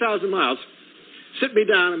me 3,000 miles, sit me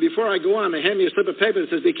down, and before I go on, they hand me a slip of paper that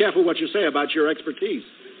says, be careful what you say about your expertise.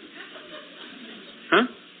 Huh?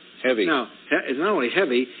 Heavy. No, it's not only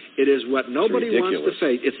heavy, it is what nobody wants to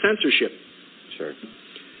say. It's censorship. Sure.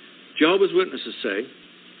 Jehovah's Witnesses say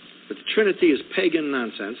that the Trinity is pagan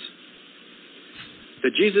nonsense,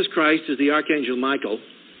 that Jesus Christ is the Archangel Michael,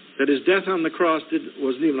 that his death on the cross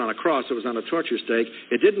wasn't even on a cross, it was on a torture stake.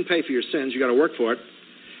 It didn't pay for your sins, you got to work for it.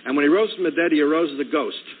 And when he rose from the dead, he arose as a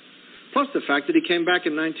ghost. Plus the fact that he came back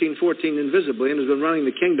in 1914 invisibly and has been running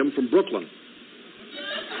the kingdom from Brooklyn.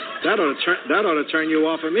 That ought to turn you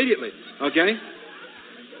off immediately, okay?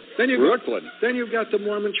 Then you've got the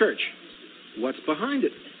Mormon Church. What's behind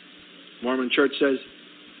it? Mormon Church says,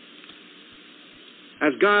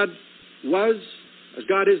 as God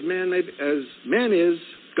is, man is,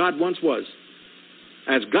 God once was.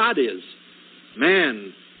 As God is,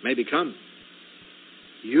 man may become.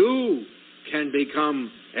 You can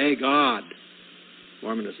become a God.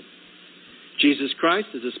 Mormonism. Jesus Christ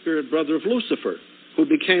is a spirit brother of Lucifer, who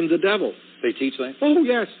became the devil. They teach that? Oh,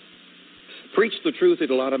 yes. Preach the truth,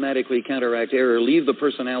 it'll automatically counteract error. Leave the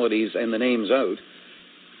personalities and the names out.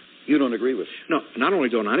 You don't agree with it? No, not only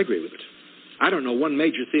don't I agree with it, I don't know one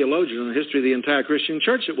major theologian in the history of the entire Christian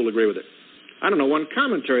church that will agree with it. I don't know one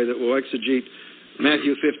commentary that will exegete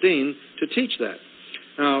Matthew 15 to teach that.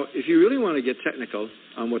 Now, if you really want to get technical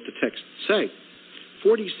on what the texts say,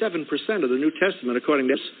 47% of the New Testament, according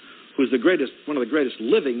to this, who's one of the greatest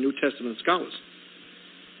living New Testament scholars,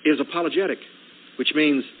 is apologetic, which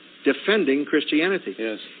means defending Christianity.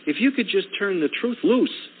 Yes. If you could just turn the truth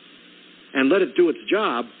loose and let it do its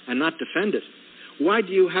job and not defend it, why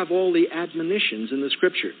do you have all the admonitions in the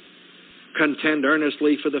Scripture? Contend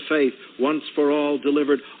earnestly for the faith once for all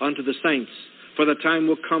delivered unto the saints. For the time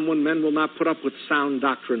will come when men will not put up with sound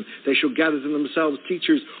doctrine. They shall gather to themselves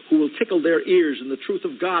teachers who will tickle their ears, and the truth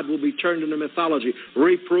of God will be turned into mythology.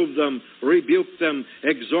 Reprove them, rebuke them,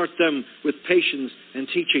 exhort them with patience and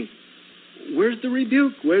teaching. Where's the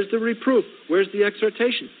rebuke? Where's the reproof? Where's the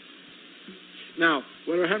exhortation? Now,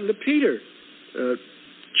 what happened to Peter?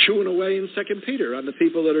 Chewing away in 2 Peter on the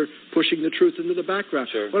people that are pushing the truth into the background.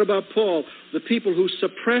 Sure. What about Paul? The people who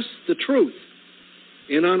suppress the truth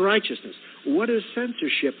in unrighteousness. What is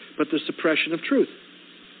censorship but the suppression of truth?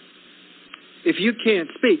 If you can't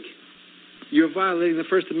speak, you're violating the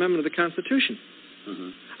First Amendment of the Constitution. Mm-hmm.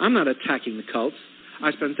 I'm not attacking the cults.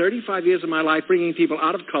 I spent 35 years of my life bringing people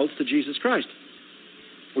out of cults to Jesus Christ.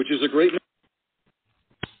 Which is a great...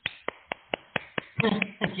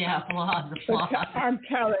 Yeah, applause. I'm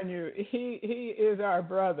telling you, he is our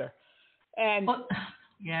brother. And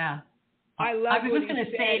yeah. I love I was just going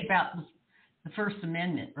to say about the First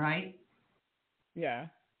Amendment, right? Yeah.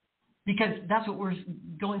 Because that's what we're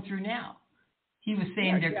going through now. He was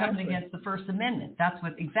saying they're coming against the First Amendment. That's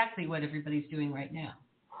exactly what everybody's doing right now.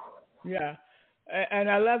 Yeah. And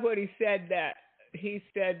I love what he said that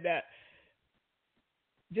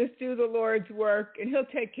just do the Lord's work and he'll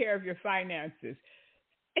take care of your finances.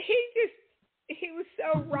 He was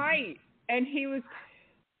so right. And he was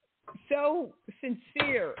so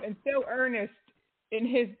sincere and so earnest in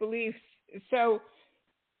his beliefs. So,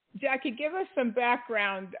 Jackie, give us some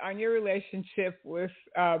background on your relationship with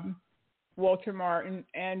Walter Martin,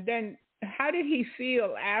 and then how did he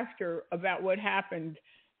feel about what happened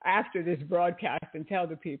after this broadcast, and tell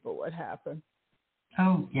the people what happened.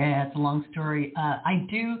 Oh, yeah, it's a long story. I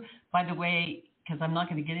do, by the way, because I'm not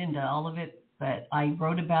going to get into all of it, but I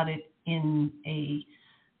wrote about it in a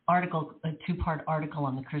two-part article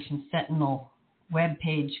on the Christian Sentinel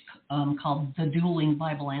webpage called The Dueling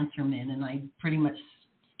Bible Answer Men, and I pretty much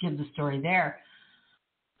give the story there.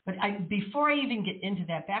 But before I even get into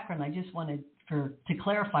that background, I just wanted to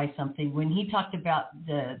clarify something. When he talked about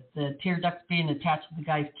the tear ducts being attached to the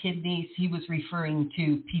guy's kidneys, he was referring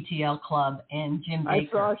to PTL Club and Jim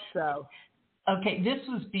Baker. I thought so. Okay, this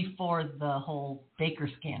was before the whole Baker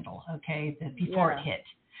scandal, okay, before it hit.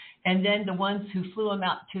 And then the ones who flew him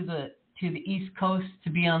out to the East Coast to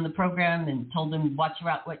be on the program and told him, watch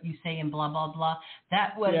out what you say and blah, blah, blah.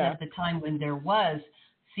 That was at the time when there was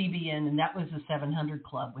CBN, and that was the 700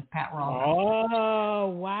 Club with Pat Roberts. Oh,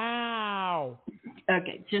 wow.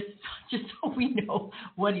 Okay, just so we know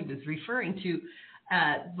what he was referring to.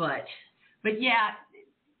 But yeah,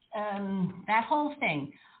 that whole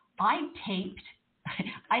thing, I taped.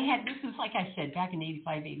 This was, like I said, back in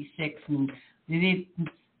 85, 86, and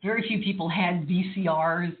very few people had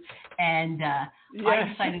VCRs, and I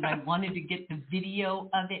decided I wanted to get the video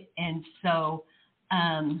of it. And so,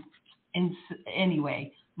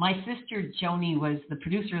 anyway, my sister Joni was the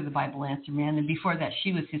producer of the Bible Answer Man, and before that,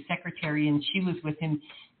 she was his secretary, and she was with him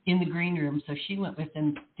in the green room, so she went with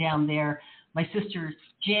him down there. My sister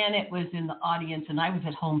Janet was in the audience, and I was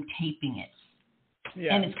at home taping it.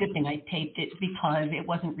 Yeah. And it's a good thing I taped it because it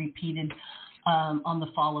wasn't repeated on the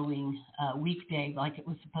following weekday like it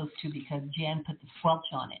was supposed to, because Jan put the squelch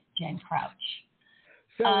on it, Jan Crouch.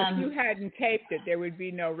 So if you hadn't taped it, there would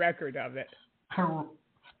be no record of it.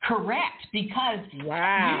 Correct, because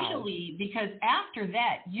usually, because after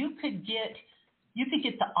that you could get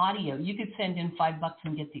the audio. You could send in $5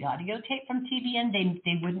 and get the audio tape from TBN.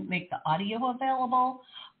 They wouldn't make the audio available.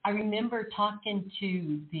 I remember talking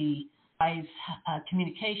to the guy's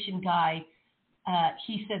communication guy.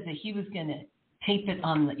 He said that he was going to tape it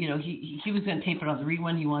on the, he was going to tape it on the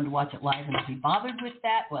rerun. He wanted to watch it live, and if he bothered with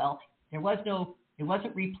that, well, it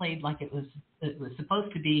wasn't replayed like it was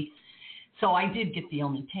supposed to be. So I did get the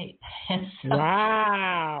only tape. And so,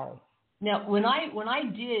 wow. Now, when I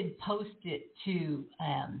did post it to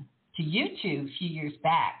YouTube a few years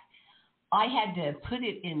back, I had to put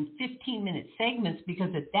it in 15-minute segments,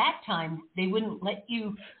 because at that time they wouldn't let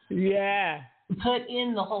you put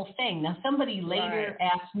in the whole thing. Now, somebody later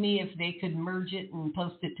asked me if they could merge it and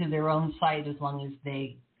post it to their own site as long as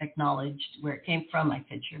they acknowledged where it came from. I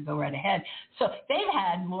said, sure, go right ahead. So they've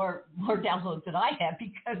had more downloads than I have,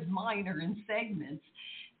 because mine are in segments.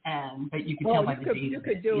 But you can tell by the date. You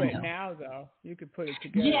could do it now, though. You could put it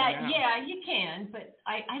together. Yeah, you can. But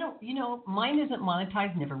I don't. Mine isn't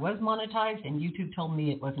monetized. Never was monetized, and YouTube told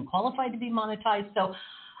me it wasn't qualified to be monetized. So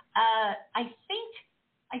I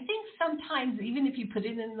think sometimes, even if you put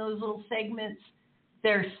it in those little segments,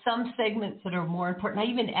 there's some segments that are more important. I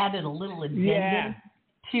even added a little addendum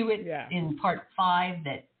to it in part 5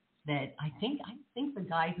 that I think the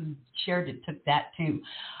guy who shared it took that too,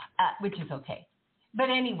 which is okay. But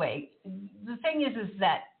anyway, the thing is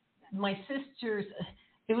that my sisters,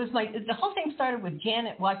 the whole thing started with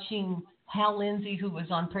Janet watching Hal Lindsey, who was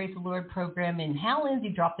on Praise the Lord program, and Hal Lindsey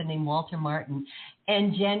dropped the name Walter Martin.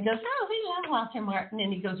 And Jan goes, oh, we love Walter Martin.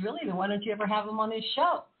 And he goes, really? Then why don't you ever have him on his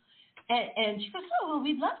show? And she goes, oh, well,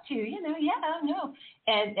 we'd love to, no.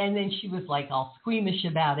 And then she was like all squeamish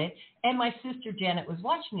about it. And my sister Janet was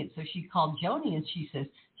watching it, so she called Joni, and she says,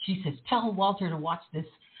 tell Walter to watch this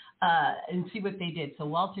and see what they did. So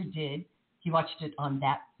Walter did. He watched it on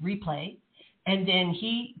that replay, and then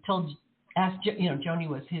he asked, Joni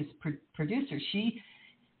was his producer.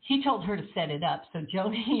 He told her to set it up. So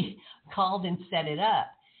Joni called and set it up,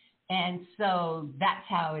 and so that's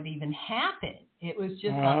how it even happened. It was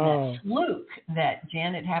just on that fluke that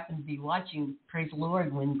Janet happened to be watching Praise the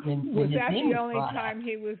Lord when his name was brought up. Was that the only time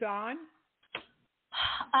he was on?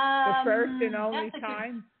 The first and only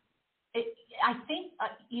time? I think,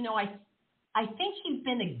 I think he'd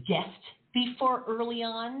been a guest before early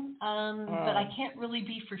on, but I can't really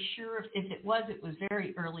be for sure if it was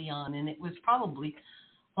very early on, and it was probably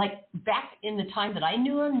like back in the time that I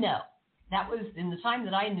knew him. No, that was in the time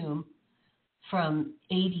that I knew him from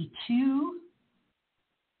 82.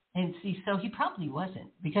 And see, so he probably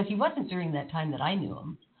wasn't, because he wasn't during that time that I knew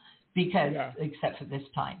him, except for this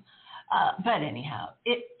time. But anyhow,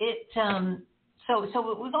 so it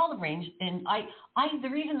was all arranged, and the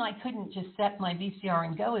reason I couldn't just set my VCR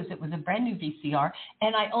and go is it was a brand new VCR,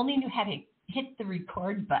 and I only knew how to hit the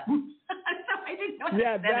record button. So I didn't know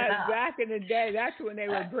how to set it up. Back in the day, that's when they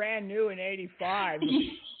were brand new in 85.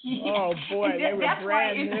 Oh boy, they were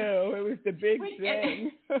brand new. It was the big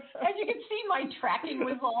thing. As you can see, my tracking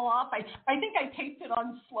was all off. I think I taped it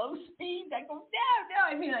on slow speed. I go, no.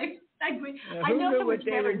 I mean, I know knew what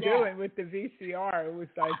they were doing with the VCR. It was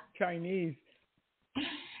like Chinese.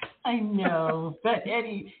 I know, but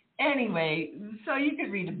anyway, so you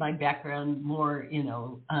could read my background more,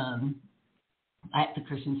 at the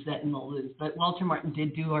Christian Sentinel. But Walter Martin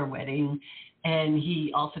did do our wedding, and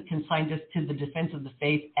he also consigned us to the defense of the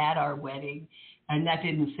faith at our wedding, and that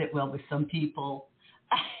didn't sit well with some people,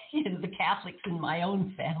 the Catholics in my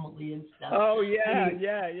own family and stuff. Oh,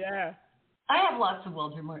 yeah. I have lots of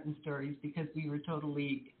Walter Martin stories because we were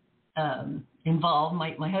totally involved.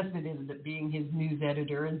 My husband ended up being his news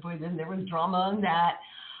editor, and boy, then there was drama on that.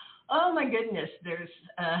 Oh my goodness,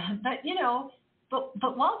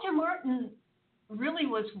 but Walter Martin really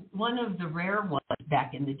was one of the rare ones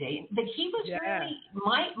back in the day. But he was really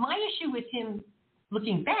my issue with him,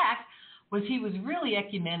 looking back, was he was really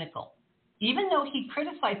ecumenical. Even though he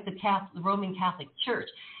criticized the Roman Catholic Church,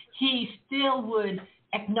 he still would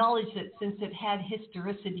acknowledge that since it had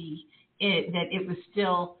historicity that it was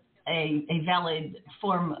still a valid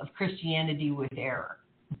form of Christianity with error.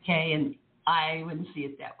 Okay, and I wouldn't see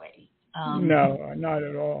it that way. No, not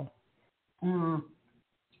at all.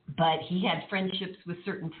 But he had friendships with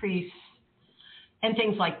certain priests and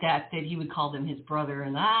things like that he would call them his brother,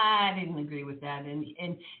 and I didn't agree with that. And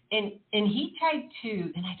he tried to,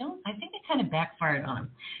 and I think it kind of backfired on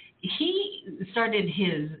him. He started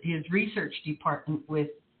his research department with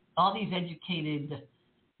all these educated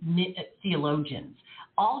theologians,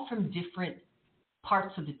 all from different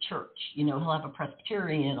parts of the church. You know, he'll have a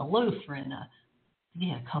Presbyterian, a Lutheran, a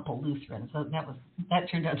couple Lutherans. So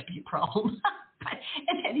that turned out to be a problem.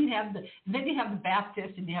 And then he'd have the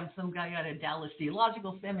Baptist, and you have some guy out of Dallas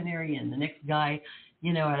Theological Seminary, and the next guy,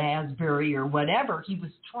 you know, at Asbury or whatever. He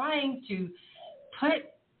was trying to put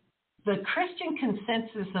the Christian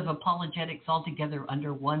consensus of apologetics all together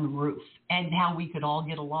under one roof, and how we could all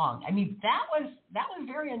get along. I mean, that was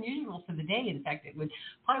very unusual for the day. In fact,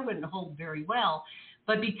 probably wouldn't hold very well.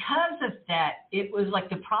 But because of that, it was like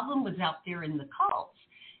the problem was out there in the cults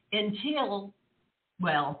until,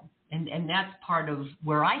 well, and that's part of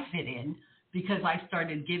where I fit in, because I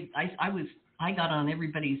started I got on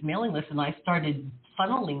everybody's mailing list, and I started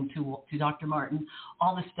funneling to Dr. Martin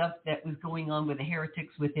all the stuff that was going on with the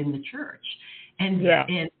heretics within the church. And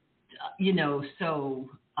you know, so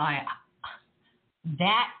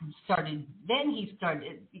that started, then he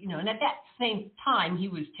started, you know, and at that same time he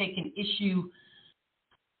was taking issue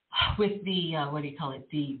with the what do you call it,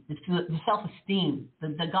 the self-esteem,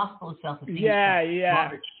 the gospel of self-esteem.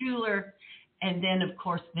 Robert Schuller. And then, of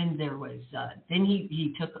course, then there was, then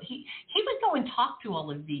he would go and talk to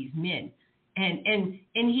all of these men. And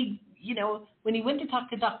he, you know, when he went to talk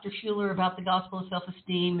to Dr. Schuller about the gospel of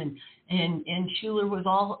self-esteem, and Schuller was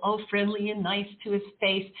all friendly and nice to his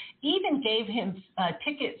face, even gave him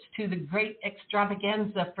tickets to the great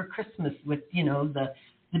extravaganza for Christmas with, you know,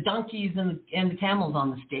 the donkeys and the camels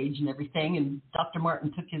on the stage and everything. And Dr.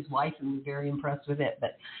 Martin took his wife and was very impressed with it.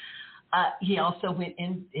 But he also went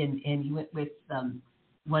in and he went with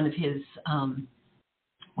one of his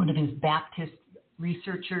Baptist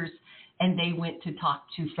researchers, and they went to talk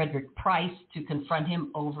to Frederick Price to confront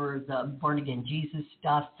him over the born again Jesus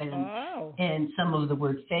stuff and some of the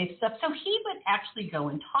word faith stuff. So he would actually go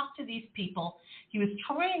and talk to these people. He was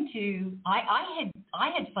trying to.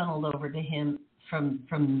 I had funneled over to him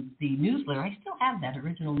from the newsletter. I still have that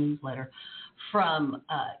original newsletter from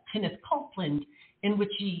Kenneth Copeland, in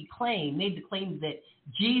which he made the claim that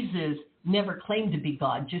Jesus never claimed to be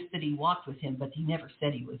God, just that he walked with him, but he never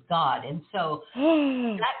said he was God. And so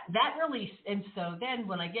that really, and so then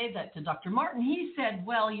when I gave that to Dr. Martin, he said,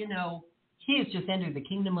 well, you know, he has just entered the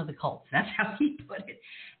kingdom of the cults. That's how he put it.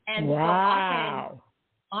 And so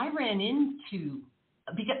I ran into,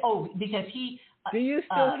 because he. Do you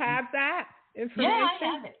still have that information? Yeah, I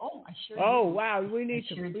have it. Oh, I sure do. Oh, wow. We need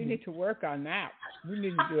to work on that. We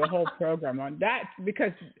need to do a whole program on that,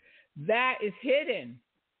 because that is hidden.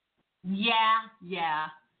 Yeah.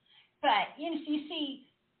 But, you know, you see,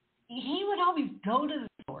 he would always go to the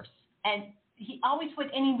source, and he always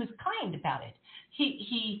would, and he was kind about it.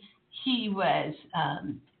 He was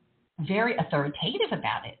very authoritative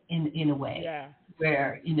about it in a way. Yeah.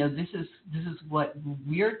 Where, you know, this is what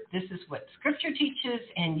Scripture teaches,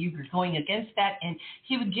 and you were going against that, and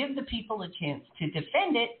he would give the people a chance to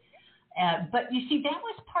defend it. But you see, that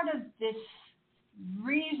was part of this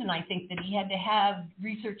reason, I think, that he had to have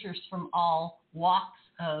researchers from all walks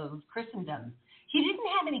of Christendom. He didn't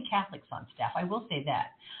have any Catholics on staff, I will say that,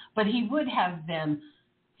 but he would have them.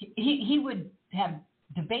 He would have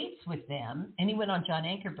debates with them, and he went on John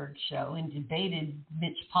Ankerberg's show and debated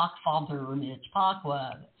Mitch Pockfalter or Mitch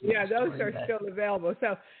Pacwa. Yeah, those are still available.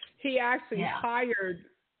 So he actually hired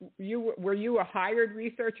you. Were you a hired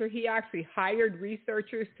researcher? He actually hired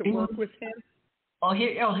researchers to work with him.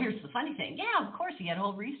 Here's the funny thing. Yeah, of course, he had a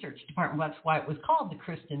whole research department. That's why it was called the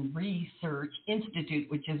Christian Research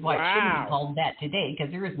Institute, which is why it shouldn't be called that today,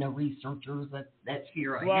 because there is no researchers that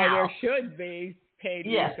sphere right now. Well, there should be.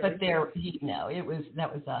 Yes, but that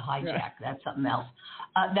was a hijack. Yeah. That's something else.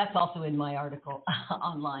 That's also in my article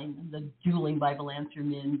online, the dueling Bible answer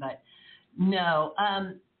men. But no.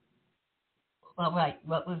 Well, right.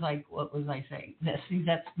 What was I saying? See,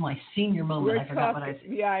 that's my senior moment. I forgot what I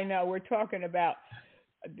said. Yeah, I know. We're talking about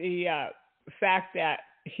the fact that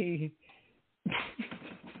he.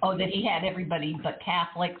 that he had everybody but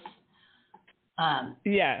Catholics.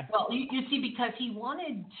 Well, you see, because he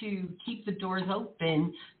wanted to keep the doors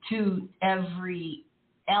open to every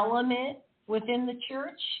element within the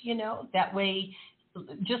church, you know, that way,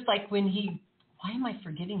 just like when why am I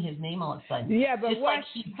forgetting his name all of a sudden? Yeah, but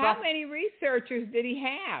how many researchers did he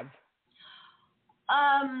have?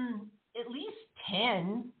 At least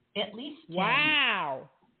 10. At least 10. Wow.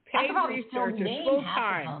 I Paid could probably still researchers, name full half of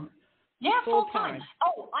time. them. Yeah, full time. Full-time.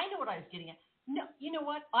 Oh, I know what I was getting at. No, you know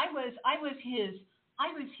what? I was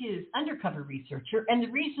his undercover researcher, and the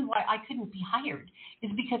reason why I couldn't be hired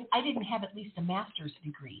is because I didn't have at least a master's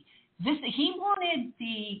degree. He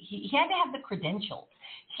had to have the credentials.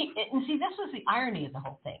 And see, this was the irony of the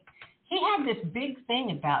whole thing. He had this big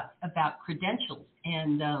thing about credentials,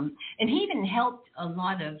 and he even helped a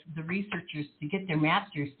lot of the researchers to get their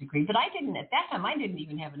master's degree. But I didn't at that time. I didn't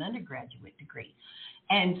even have an undergraduate degree,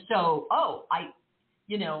 and so I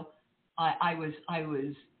was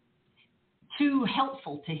too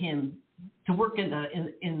helpful to him to work in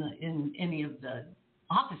any of the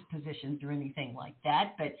office positions or anything like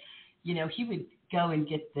that. But he would go and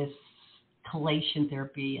get this chelation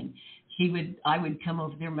therapy, and I would come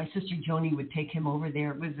over there. My sister Joni would take him over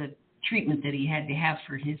there. It was a treatment that he had to have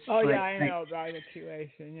for his foot. Oh yeah, I know about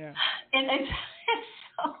chelation. Yeah. And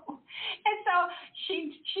so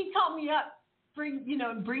she called me up,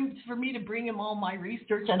 bring for me to bring him all my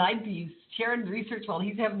research, and I'd be sharing the research while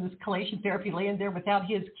he's having this chelation therapy, laying there without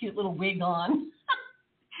his cute little wig on.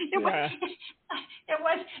 It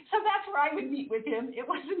was so that's where I would meet with him. It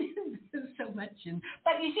wasn't so much,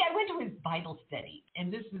 but you see, I went to his Bible study,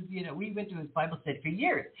 and this was, we went to his Bible study for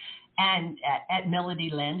years, and at Melody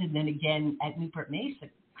Land, and then again at Newport Mesa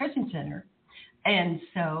Christian Center, and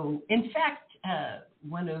so in fact,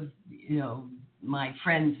 one of my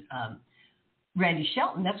friends, Randy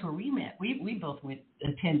Shelton, that's where we met. We both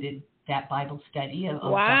attended that Bible study.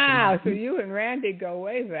 Wow, so you and Randy go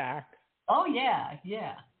way back. Oh yeah.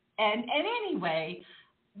 And anyway,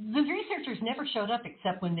 the researchers never showed up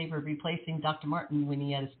except when they were replacing Dr. Martin when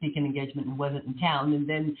he had a speaking engagement and wasn't in town. And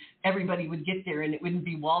then everybody would get there, and it wouldn't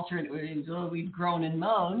be Walter, and we'd groan and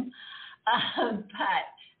moan. But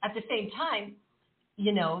at the same time,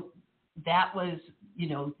 that was,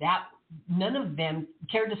 that none of them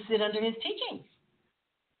cared to sit under his teaching.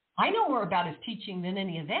 I know more about his teaching than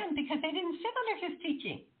any of them because they didn't sit under his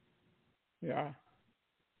teaching. Yeah.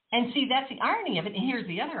 And see, that's the irony of it. And here's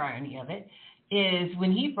the other irony of it, is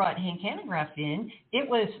when he brought Hank Hanegraaff in, it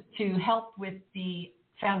was to help with the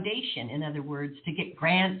foundation, in other words, to get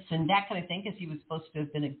grants and that kind of thing, because he was supposed to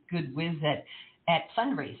have been a good whiz at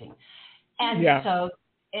fundraising.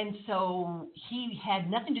 And so he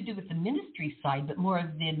had nothing to do with the ministry side, but more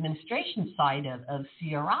of the administration side of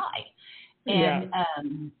CRI.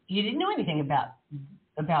 And he didn't know anything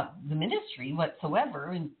about the ministry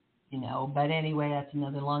whatsoever. And but anyway, that's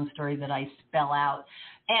another long story that I spell out.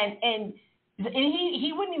 And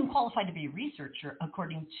he wouldn't even qualify to be a researcher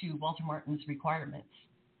according to Walter Martin's requirements.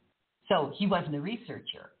 So he wasn't a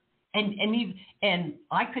researcher. And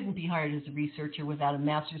I couldn't be hired as a researcher without a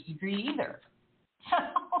master's degree either. So,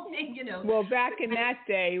 Well, back in that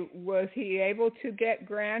day, was he able to get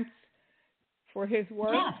grants for his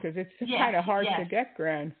work? Because it's kind of hard to get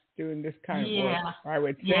grants doing this kind of work, I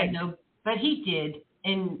would say. Yeah, no, but he did.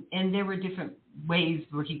 And there were different ways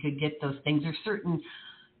where he could get those things. There's certain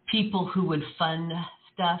people who would fund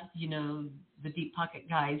stuff, the deep pocket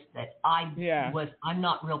guys that I'm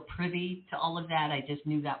not real privy to all of that. I just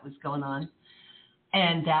knew that was going on.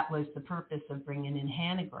 And that was the purpose of bringing in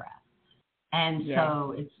Hanegraaff. And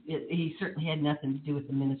so he certainly had nothing to do with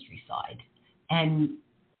the ministry side.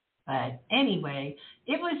 But anyway,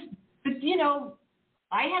 it was,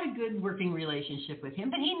 I had a good working relationship with him,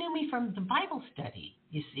 but he knew me from the Bible study,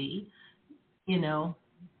 you see,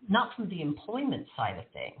 not from the employment side of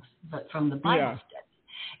things, but from the Bible study.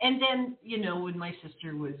 And then, when my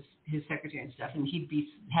sister was his secretary and stuff, and he'd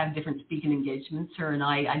have different speaking engagements, her and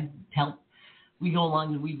I'd help. We go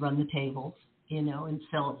along and we'd run the tables, and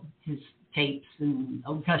sell his tapes. And,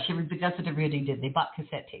 oh gosh, that's what everybody did. They bought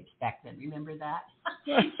cassette tapes back then. Remember that?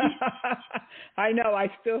 I know. I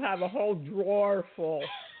still have a whole drawer full.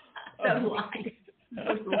 So do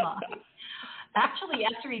I. Actually,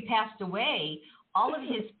 after he passed away, all of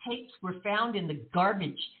his tapes were found in the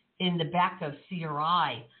garbage in the back of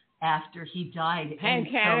CRI after he died. Hank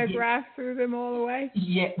Hanegraaff threw them all away?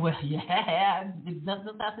 Yeah, well, yeah.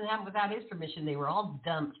 Nothing happened without his permission. They were all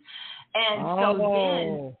dumped. And so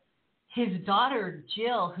then his daughter,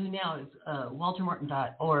 Jill, who now is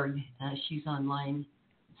waltermartin.org, she's online.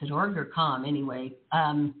 It's at org or com anyway,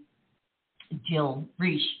 Jill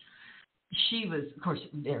Reich, she was, of course,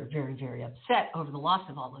 very, very, very upset over the loss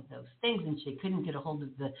of all of those things, and she couldn't get a hold of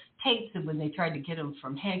the tapes. And when they tried to get them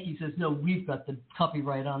from Hank, he says, "No, we've got the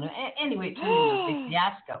copyright on it." Anyway, it turned into a big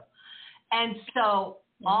fiasco. And so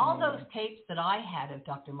all those tapes that I had of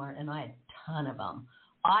Dr. Martin, and I had a ton of them,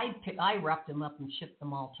 I wrapped them up and shipped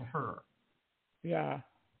them all to her. Yeah.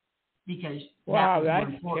 because wow, that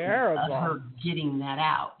was that's more important, terrible. her getting that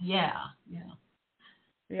out. Yeah.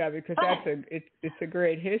 Yeah, because But, it's a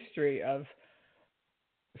great history of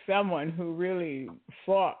someone who really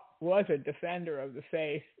was a defender of the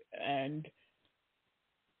faith, and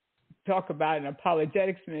talk about an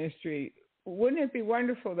apologetics ministry. Wouldn't it be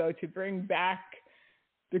wonderful, though, to bring back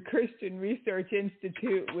the Christian Research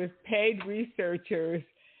Institute with paid researchers?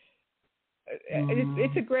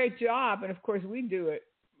 It's a great job, and of course we do it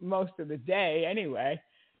most of the day anyway,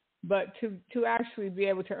 but to actually be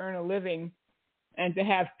able to earn a living and to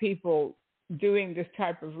have people doing this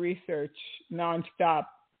type of research nonstop,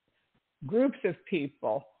 groups of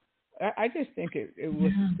people, I just think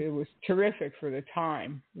it was terrific for the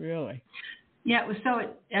time, really. Yeah, it was. So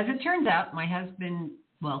as it turns out, my husband,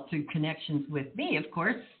 well, through connections with me, of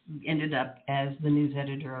course, ended up as the news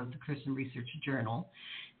editor of the Christian Research Journal,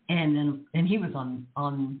 and he was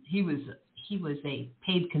he was a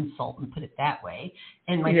paid consultant, put it that way,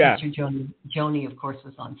 and my sister Joni, of course,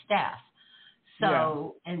 was on staff.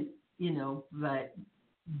 So and but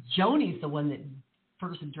Joni's the one that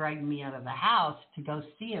first dragged me out of the house to go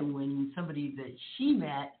see him when somebody that she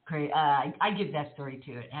met. I give that story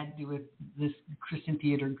too. It had to do with this Christian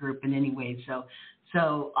theater group in any way.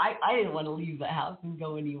 So I didn't want to leave the house and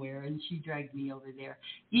go anywhere, and she dragged me over there,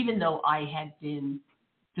 even though I had been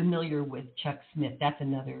familiar with Chuck Smith. That's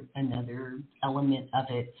another element of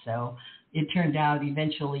it. So it turned out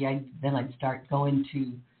eventually I'd start going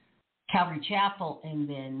to Calvary Chapel and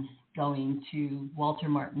then going to Walter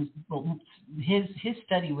Martin's. Well, his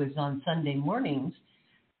study was on Sunday mornings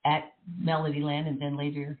at Melodyland, and then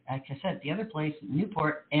later, like I said, the other place,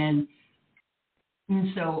 Newport, and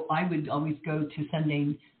so I would always go to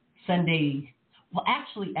Sunday. Well,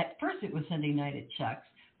 actually, at first it was Sunday night at Chuck's,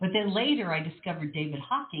 but then later I discovered David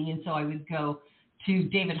Hawking, and so I would go to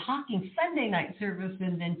David Hawking's Sunday night service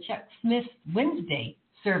and then Chuck Smith's Wednesday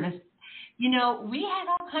service. We had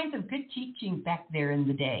all kinds of good teaching back there in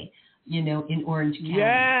the day, in Orange County.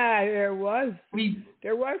 Yeah, there was.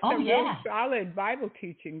 There was some real solid Bible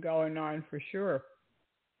teaching going on for sure.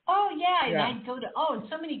 Oh, yeah, and I'd go to, and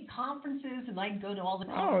so many conferences, and I'd go to all the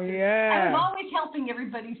conferences. Oh, yeah. I was always helping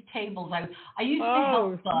everybody's tables. I used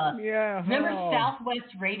to help, remember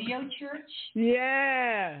Southwest Radio Church?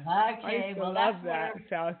 Yeah. Okay, I love that,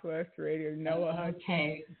 Southwest Radio, Noah Hutchins.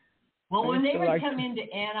 Okay. Well, when they would come into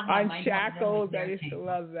Anaheim, Unshackled, I used to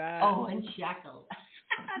love that. Oh, Unshackled.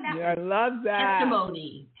 I love that.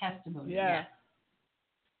 Testimony. Yeah.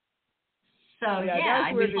 So,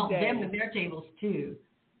 I would help them with their tables, too.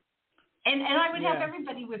 And I would help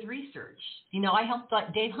everybody with research. I helped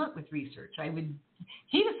Dave Hunt with research.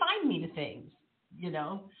 He'd assign me to things,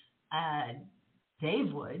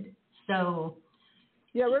 Dave would. So,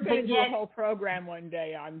 yeah, we're going to do a whole program one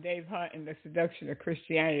day on Dave Hunt and the seduction of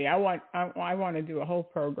Christianity. I want to do a whole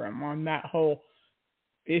program on that whole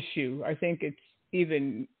issue. I think it's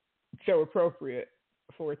even so appropriate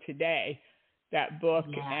for today, that book,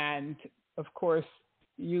 and of course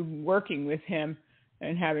you working with him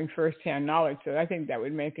and having firsthand knowledge. So I think that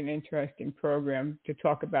would make an interesting program to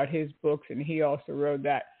talk about his books. And he also wrote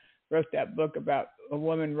that book about A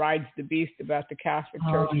Woman Rides the Beast, about the Catholic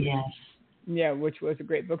Church. Oh, yes. Yeah, which was a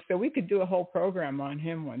great book. So we could do a whole program on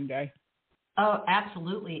him one day. Oh,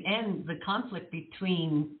 absolutely. And the conflict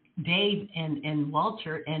between Dave and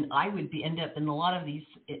Walter, and I would end up in a lot of these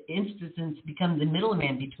instances become the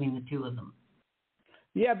middleman between the two of them.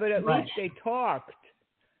 Yeah, but at least they talked.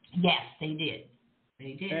 Yes, they did.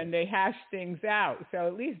 They did. And they hashed things out. So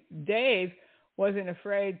at least Dave wasn't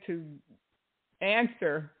afraid to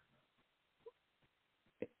answer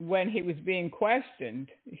when he was being questioned.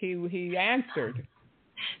 He answered.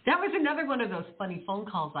 That was another one of those funny phone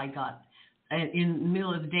calls I got in the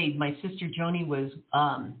middle of the day. My sister Joni was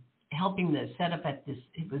helping the set up at this.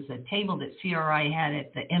 It was a table that CRI had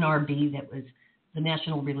at the NRB, that was the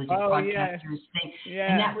National Religious Broadcasters thing.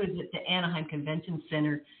 Yeah. And that was at the Anaheim Convention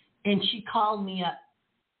Center. And she called me up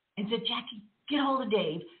and said, "Jackie, get hold of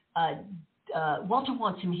Dave. Walter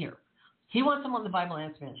wants him here. He wants him on the Bible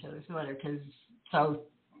Answer Show." So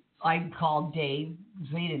I called Dave,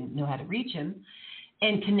 because they didn't know how to reach him,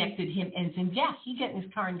 and connected him, and said, he got in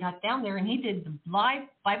his car and got down there, and he did the live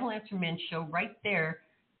Bible Answer Men show right there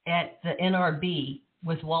at the NRB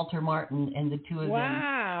with Walter Martin and the two of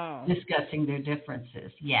them discussing their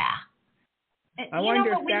differences. Yeah. I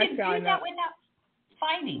wonder if we didn't do that without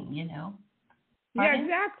fighting, Yeah,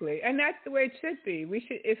 exactly. And that's the way it should be. We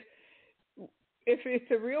should, if it's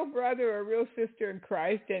a real brother or a real sister in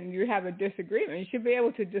Christ and you have a disagreement, you should be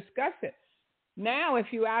able to discuss it. Now,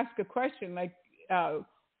 if you ask a question like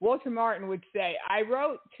Walter Martin would say, "I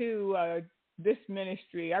wrote to this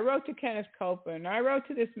ministry. I wrote to Kenneth Copeland. I wrote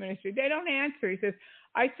to this ministry. They don't answer. He says,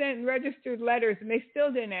 I sent registered letters, and they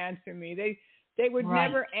still didn't answer me. They would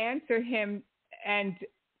never answer him, and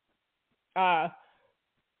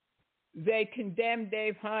they condemned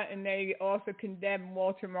Dave Hunt, and they also condemned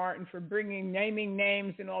Walter Martin for naming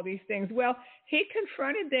names and all these things. Well, he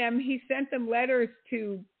confronted them. He sent them letters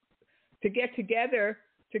to get together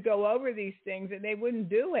to go over these things, and they wouldn't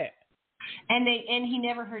do it. And he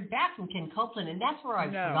never heard back from Ken Copeland, and that's where I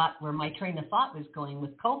forgot where my train of thought was going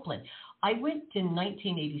with Copeland. I went in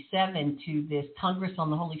 1987 to this Congress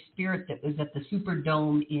on the Holy Spirit that was at the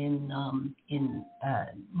Superdome in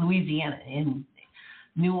Louisiana, in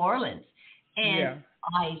New Orleans, and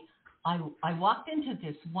I walked into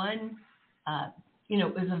this one.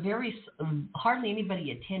 It was a very hardly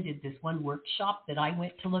anybody attended this one workshop that I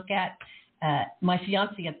went to look at. My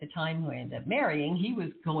fiance at the time, who I ended up marrying, he was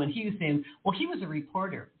saying, well, he was a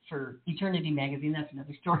reporter for Eternity Magazine. That's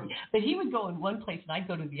another story. But he would go in one place and I'd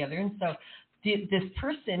go to the other. And so this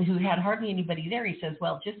person who had hardly anybody there, he says,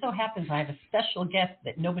 well, just so happens I have a special guest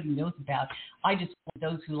that nobody knows about. I just want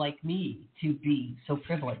those who like me to be so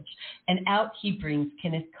privileged. And out he brings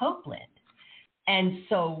Kenneth Copeland. And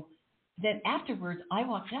so then afterwards, I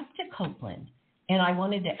walked up to Copeland. And I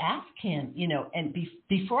wanted to ask him, and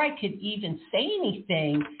before I could even say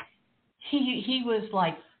anything, he was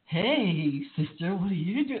like, hey, sister, what are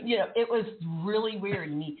you doing? It was really weird.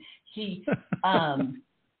 And he and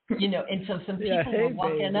so some people were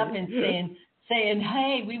walking up and saying,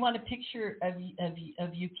 hey, we want a picture of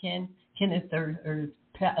you, Kenneth or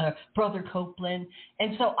Brother Copeland.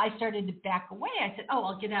 And so I started to back away. I said,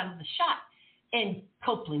 I'll get out of the shot. And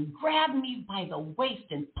Copeland grabbed me by the waist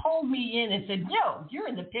and pulled me in and said, no, you're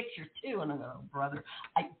in the picture too. And I'm going, oh, brother.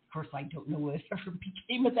 Of course, I don't know what ever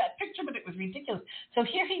became of that picture, but it was ridiculous. So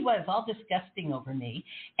here he was, all disgusting over me.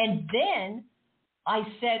 And then I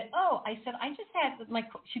said, I just had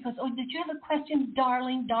she goes, oh, did you have a question,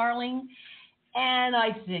 darling? And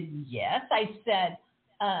I said, yes. I said,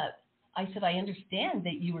 I understand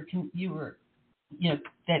that you were,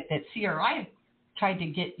 that CRI tried to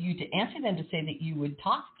get you to answer them to say that you would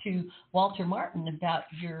talk to Walter Martin about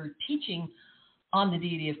your teaching on the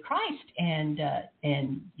deity of Christ, and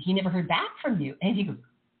he never heard back from you. And he goes,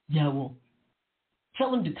 yeah, well,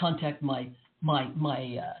 tell him to contact my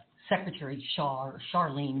secretary,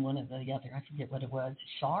 Charlene, one of the other, I forget what it was,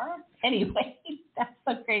 Char? Anyway, that's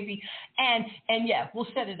so crazy. And yeah, we'll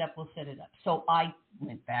set it up. So I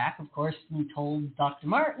went back, of course, and told Dr.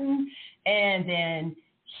 Martin, and then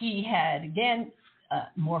he had, again,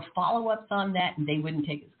 more follow-ups on that, and they wouldn't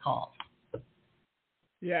take his calls.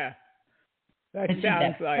 Yeah. That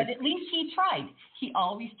sounds like... But at least he tried. He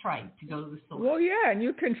always tried to go to the source. Well, yeah, and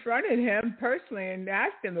you confronted him personally and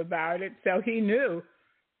asked him about it, so he knew.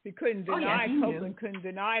 He couldn't deny, Copeland couldn't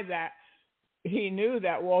deny that. He knew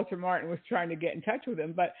that Walter Martin was trying to get in touch with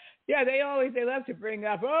him. But, yeah, they love to bring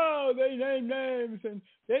up, they name names, and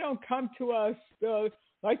they don't come to us,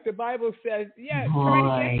 like the Bible says. Yeah,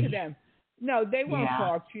 try to get to them. No, they won't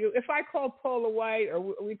talk to you. If I call Paula White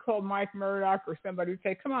or we call Mike Murdoch or somebody who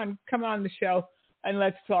say, come on the show and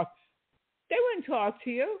let's talk, they wouldn't talk to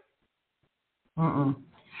you. Uh-uh.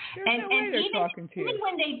 There's no way they're talking to you. Even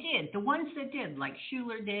when they did, the ones that did, like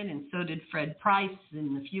Schuler did, and so did Fred Price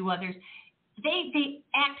and a few others, they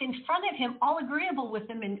act in front of him, all agreeable with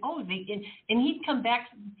him, and he'd come back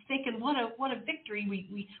thinking, what a victory,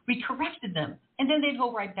 we corrected them, and then they'd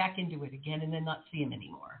go right back into it again, and then not see him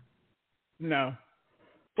anymore. No.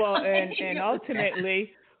 Well, and ultimately,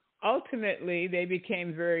 they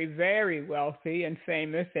became very, very wealthy and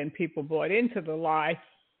famous, and people bought into the lie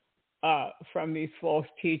from these false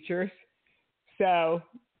teachers. So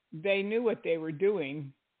they knew what they were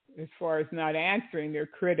doing as far as not answering their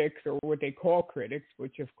critics, or what they call critics,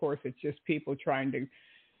 which, of course, it's just people trying to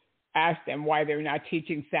ask them why they're not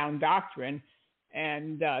teaching sound doctrine.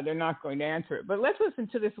 And they're not going to answer it. But let's listen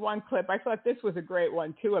to this one clip. I thought this was a great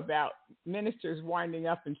one, too, about ministers winding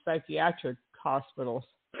up in psychiatric hospitals.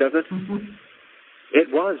 Does it?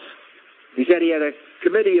 It was. He said he had a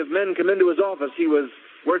committee of men come into his office. He was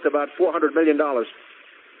worth about $400 million. It's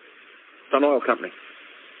an oil company.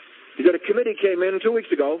 He said a committee came in 2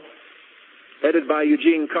 weeks ago, headed by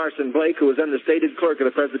Eugene Carson Blake, who was then the stated clerk of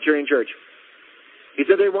the Presbyterian Church. He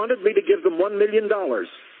said they wanted me to give them $1 million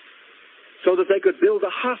so that they could build a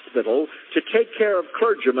hospital to take care of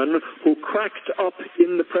clergymen who cracked up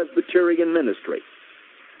in the Presbyterian ministry.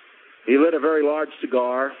 He lit a very large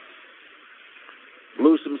cigar,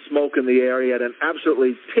 blew some smoke in the air. He had an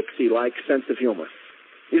absolutely pixie-like sense of humor.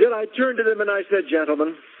 He said, I turned to them and I said,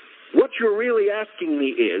 gentlemen, what you're really asking me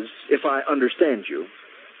is, if I understand you,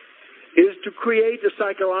 is to create a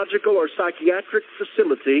psychological or psychiatric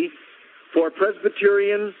facility for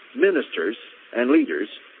Presbyterian ministers and leaders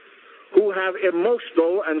who have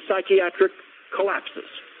emotional and psychiatric collapses.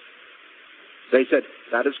 They said,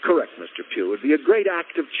 that is correct, Mr. Pugh. It would be a great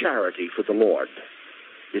act of charity for the Lord.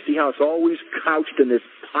 You see how it's always couched in this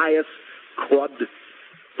pious crud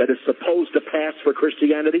that is supposed to pass for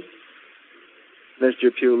Christianity?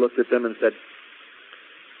 Mr. Pugh looked at them and said,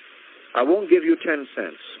 I won't give you 10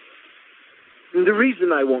 cents. And the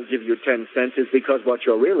reason I won't give you 10 cents is because what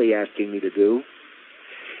you're really asking me to do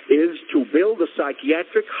is to build a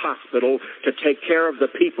psychiatric hospital to take care of the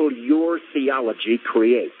people your theology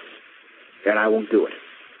creates. And I won't do it.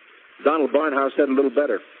 Donald Barnhouse said a little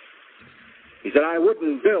better. He said, I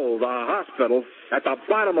wouldn't build a hospital at the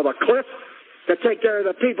bottom of a cliff to take care of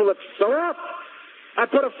the people that surround. I'd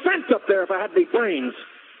put a fence up there if I had any brains.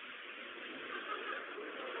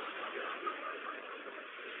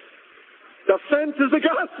 The fence is the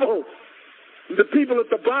gospel. The people at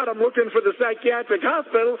the bottom looking for the psychiatric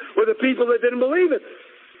hospital were the people that didn't believe it.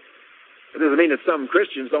 It doesn't mean that some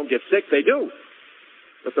Christians don't get sick. They do.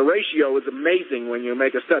 But the ratio is amazing when you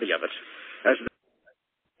make a study of it.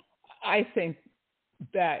 I think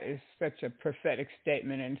that is such a prophetic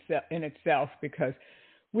statement in itself, because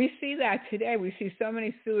we see that today. We see so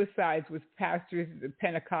many suicides with pastors, the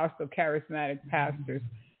Pentecostal charismatic pastors,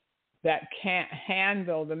 that can't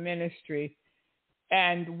handle the ministry.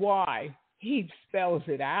 And why? He spells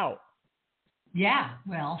it out. Yeah,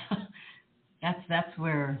 well, that's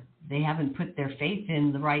where they haven't put their faith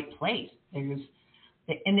in the right place. And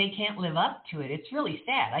they can't live up to it. It's really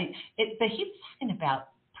sad. But he was talking about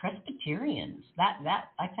Presbyterians. That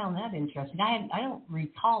I found that interesting. I don't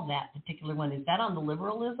recall that particular one. Is that on the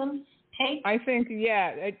liberalism tape? I think,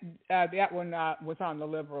 that one was on the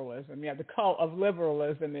liberalism. Yeah, the cult of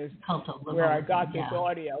liberalism is where I got this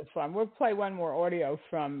audio from. We'll play one more audio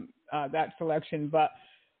from that selection, but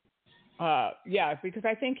because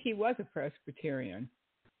I think he was a Presbyterian.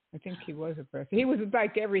 He was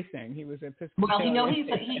like everything. He was a Episcopalian. Well,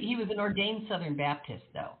 he was an ordained Southern Baptist,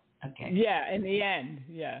 though. Okay. Yeah, in the end,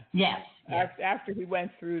 yeah. Yes. After he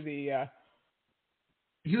went through the...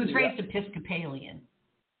 he was raised Episcopalian.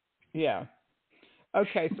 Yeah.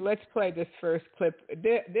 Okay, so let's play this first clip.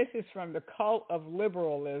 This is from the Cult of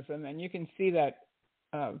Liberalism, and you can see that...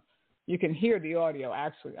 you can hear the audio,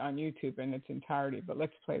 actually, on YouTube in its entirety, but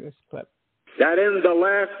let's play this clip. That in the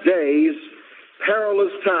last days,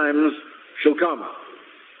 perilous times shall come.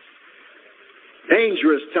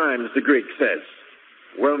 Dangerous times, the Greek says,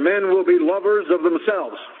 where men will be lovers of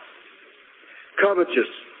themselves,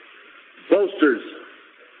 covetous, boasters,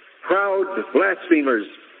 proud, blasphemers,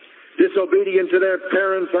 disobedient to their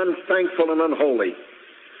parents, unthankful and unholy,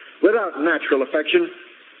 without natural affection,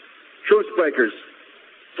 truce breakers,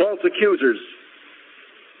 false accusers,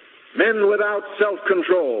 men without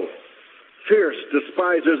self-control, fierce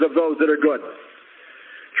despisers of those that are good,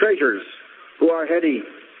 traitors who are heady,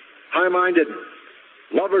 high-minded,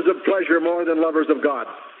 lovers of pleasure more than lovers of God,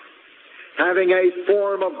 having a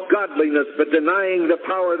form of godliness but denying the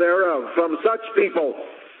power thereof. From such people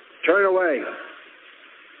turn away.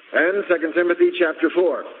 And 2 Timothy chapter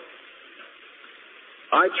 4.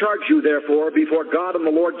 I charge you, therefore, before God and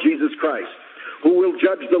the Lord Jesus Christ, who will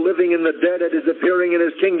judge the living and the dead at his appearing in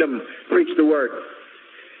his kingdom, preach the word.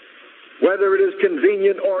 Whether it is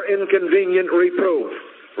convenient or inconvenient, reprove,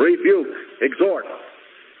 rebuke, exhort,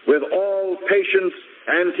 with all patience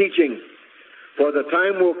and teaching. For the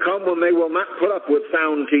time will come when they will not put up with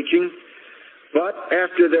sound teaching, but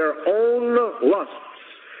after their own lusts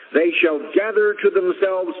they shall gather to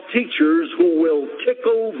themselves teachers who will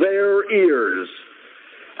tickle their ears,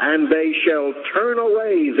 and they shall turn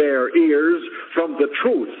away their ears from the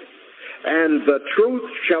truth, and the truth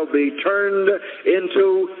shall be turned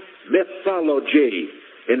into mythology.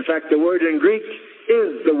 In fact, the word in Greek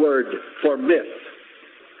is the word for myth.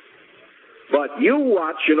 But you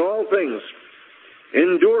watch in all things,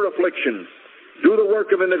 endure affliction, do the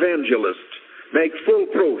work of an evangelist, make full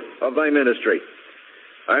proof of thy ministry.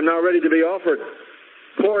 I am now ready to be offered,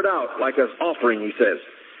 poured out like an offering, he says.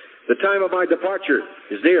 The time of my departure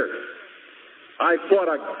is near. I fought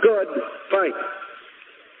a good fight.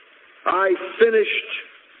 I finished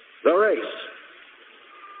the race.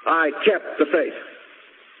 I kept the faith.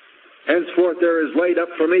 Henceforth there is laid up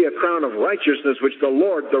for me a crown of righteousness, which the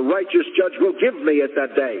Lord, the righteous judge, will give me at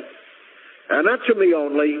that day. And not to me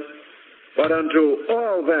only, but unto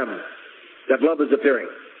all them that love his appearing.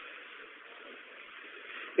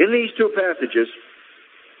 In these two passages,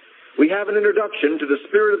 we have an introduction to the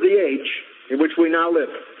spirit of the age in which we now live.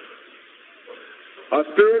 A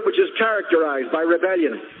spirit which is characterized by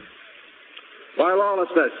rebellion, by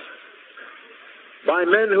lawlessness, by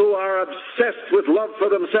men who are obsessed with love for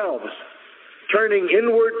themselves, turning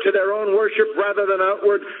inward to their own worship rather than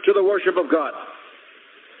outward to the worship of God.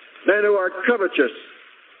 Men who are covetous,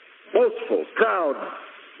 boastful, proud,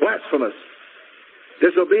 blasphemous,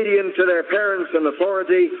 disobedient to their parents and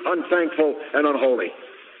authority, unthankful and unholy.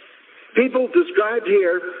 People described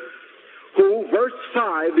here who, verse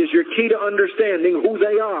 5 is your key to understanding who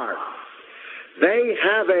they are. They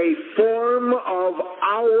have a form of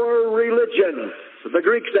our religion. The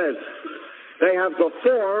Greek says they have the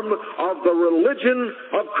form of the religion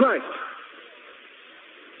of Christ.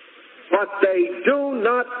 But they do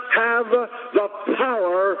not have the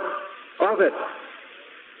power of it.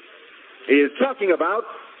 He is talking about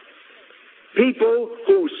people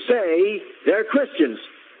who say they're Christians.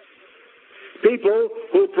 People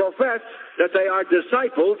who profess that they are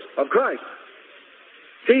disciples of Christ.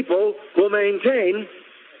 People who maintain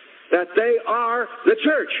that they are the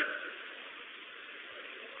church.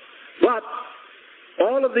 But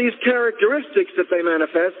all of these characteristics that they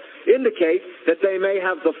manifest indicate that they may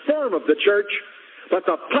have the form of the church, but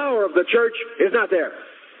the power of the church is not there.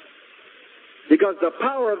 Because the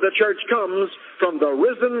power of the church comes from the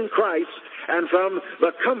risen Christ and from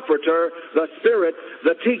the Comforter, the Spirit,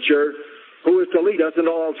 the Teacher, who is to lead us into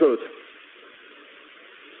all truth.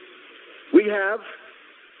 We have,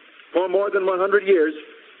 for more than 100 years,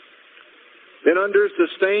 been under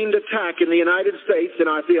sustained attack in the United States in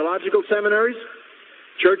our theological seminaries,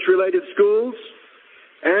 church-related schools,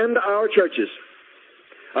 and our churches.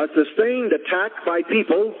 A sustained attack by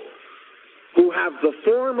people who have the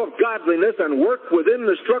form of godliness and work within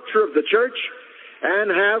the structure of the church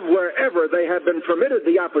and have, wherever they have been permitted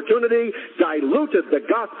the opportunity, diluted the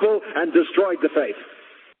gospel and destroyed the faith.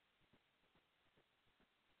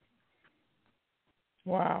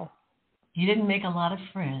 Wow. You didn't make a lot of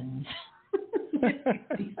friends. He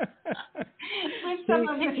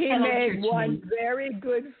made one very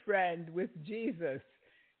good friend with Jesus.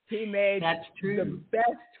 He made the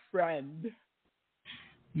best friend.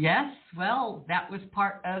 Yes, well, that was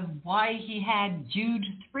part of why he had Jude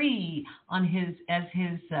 3 on his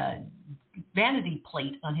vanity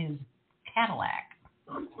plate on his Cadillac.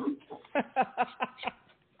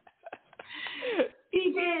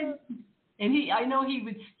 He did. And I know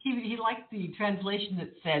he liked the translation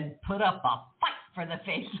that said, "Put up a fight for the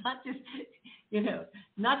faith,"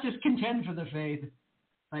 not just contend for the faith,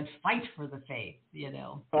 but fight for the faith.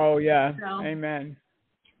 Oh yeah, so, amen.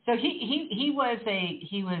 So he was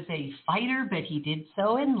a fighter, but he did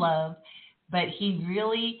so in love. But he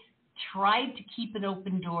really tried to keep an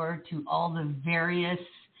open door to all the various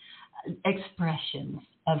expressions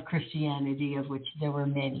of Christianity, of which there were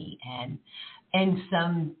many, and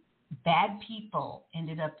some bad people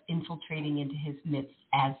ended up infiltrating into his midst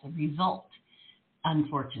as a result,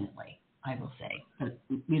 unfortunately, I will say. But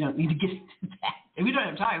we don't need to get into that. We don't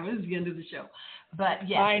have time. This is the end of the show. But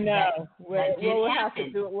yes, I know. We'll have to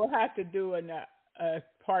do a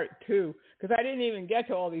part 2, because I didn't even get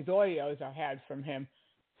to all these audios I had from him.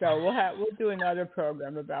 So we'll do another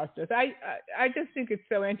program about this. I just think it's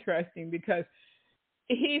so interesting because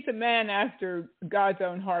he's a man after God's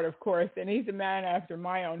own heart, of course, and he's a man after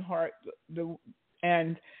my own heart.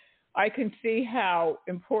 And I can see how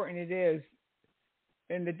important it is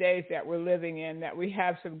in the days that we're living in that we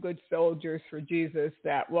have some good soldiers for Jesus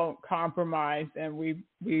that won't compromise, and we've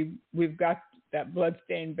got that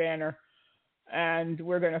bloodstained banner, and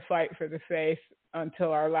we're going to fight for the faith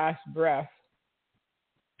until our last breath.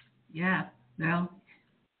 Yeah, well.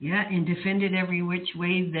 Yeah, and defend it every which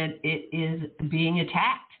way that it is being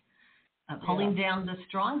attacked, pulling down the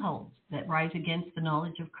strongholds that rise against the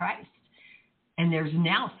knowledge of Christ. And there's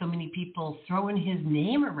now so many people throwing his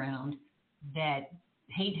name around that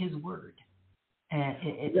hate his word.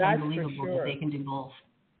 It's unbelievable that they can do both.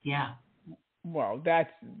 Yeah. Well,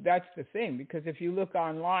 that's the thing, because if you look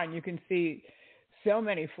online, you can see so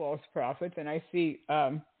many false prophets, and I see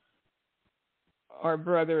our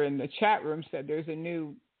brother in the chat room said there's a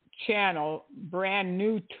new channel, brand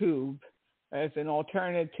new tube, as an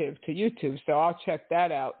alternative to YouTube. So I'll check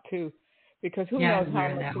that out too, because who knows how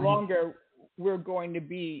much longer we're going to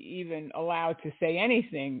be even allowed to say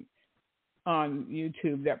anything on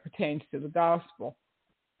YouTube that pertains to the gospel.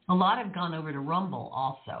 A lot have gone over to Rumble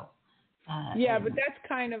also. But that's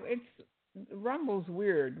kind of, Rumble's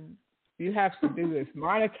weird. You have to do this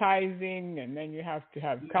monetizing, and then you have to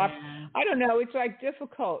have cops. I don't know. It's like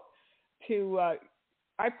difficult to.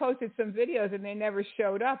 I posted some videos and they never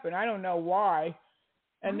showed up, and I don't know why.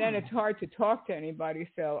 And then it's hard to talk to anybody.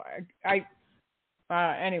 So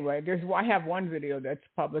anyway, I have one video that's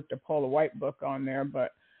public, the Paula White book on there,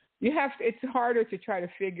 but it's harder to try to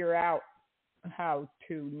figure out how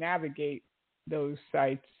to navigate those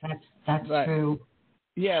sites. That's true.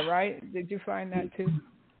 Yeah, right? Did you find that too?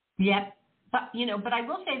 Yeah. But I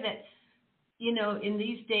will say that, in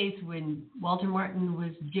these days when Walter Martin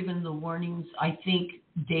was given the warnings, I think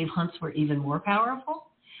Dave Hunts were even more powerful.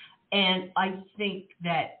 And I think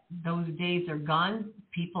that those days are gone.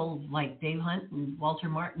 People like Dave Hunt and Walter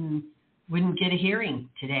Martin wouldn't get a hearing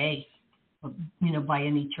today, by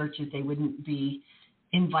any churches. They wouldn't be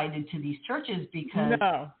invited to these churches because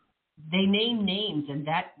they name names, and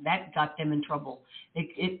that got them in trouble.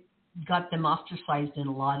 It got them ostracized in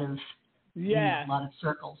a lot of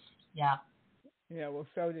circles. Yeah. Yeah. Well,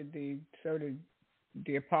 so did the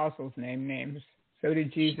apostles name names. So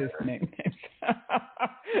did Jesus name names.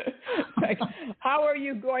 Like, how are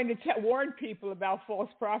you going to warn people about false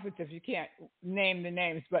prophets if you can't name the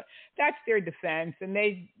names? But that's their defense, and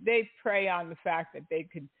they prey on the fact that they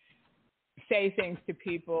could say things to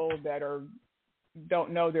people that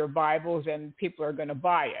don't know their Bibles, and people are going to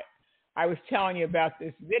buy it. I was telling you about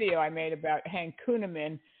this video I made about Hank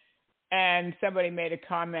Kuhneman, and somebody made a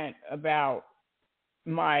comment about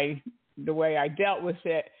the way I dealt with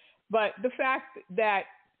it. But the fact that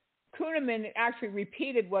Kuhneman actually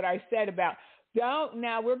repeated what I said about,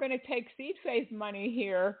 we're going to take seed faith money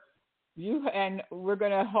here, and we're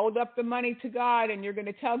going to hold up the money to God, and you're going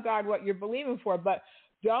to tell God what you're believing for, but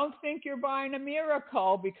don't think you're buying a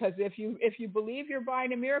miracle, because if you believe you're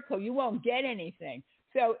buying a miracle, you won't get anything.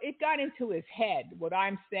 So it got into his head, what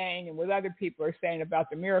I'm saying and what other people are saying about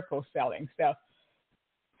the miracle selling. So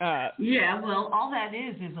well, all that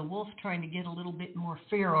is a wolf trying to get a little bit more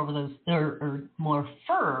fur over those, or more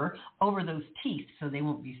fur over those teeth, so they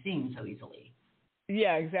won't be seen so easily.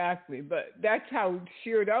 Yeah, exactly. But that's how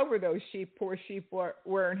sheared over those poor sheep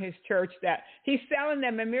were in his church, that he's selling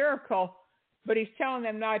them a miracle, but he's telling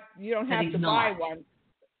them you don't have to buy one.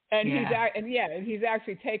 And he's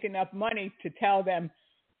actually taken up money to tell them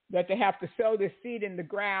that they have to sow the seed in the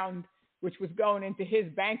ground, which was going into his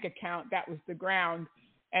bank account. That was the ground.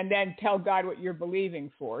 And then tell God what you're believing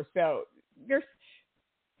for. So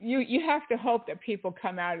you have to hope that people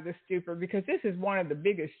come out of the stupor, because this is one of the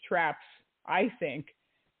biggest traps, I think,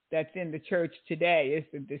 that's in the church today, is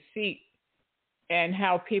the deceit and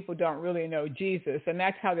how people don't really know Jesus. And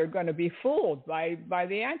that's how they're going to be fooled by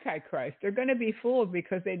the Antichrist. They're going to be fooled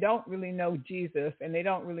because they don't really know Jesus, and they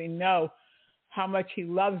don't really know how much he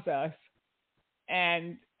loves us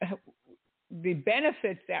and the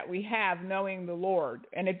benefits that we have knowing the Lord.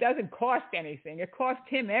 And it doesn't cost anything. It costs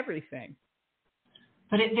him everything.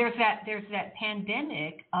 But there's that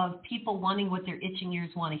pandemic of people wanting what their itching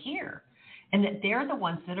ears want to hear, and that they're the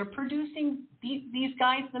ones that are producing these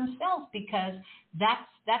guys themselves, because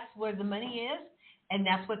that's where the money is, and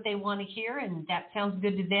that's what they want to hear, and that sounds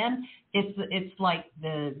good to them. It's like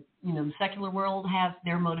the secular world has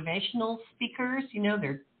their motivational speakers,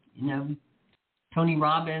 their Tony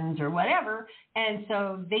Robbins or whatever, and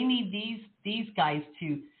so they need these guys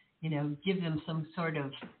to give them some sort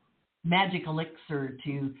of magic elixir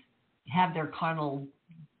to have their carnal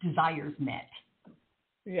desires met.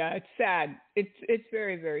 Yeah, it's sad. It's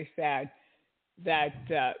very, very sad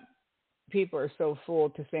that people are so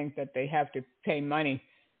fooled to think that they have to pay money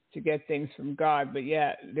to get things from God. But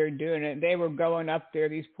yeah, they're doing it. They were going up there,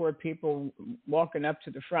 these poor people walking up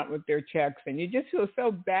to the front with their checks, and you just feel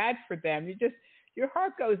so bad for them. Your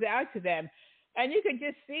heart goes out to them, and you can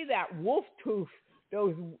just see that wolf tooth,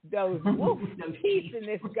 those wolf teeth in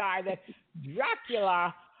this guy, that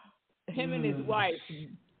Dracula, him and his wife,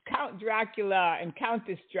 Count Dracula and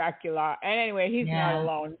Countess Dracula. And anyway, he's not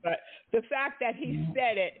alone. But the fact that he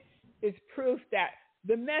said it is proof that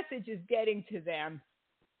the message is getting to them.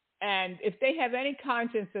 And if they have any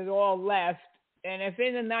conscience at all left, and if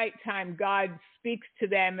in the nighttime God speaks to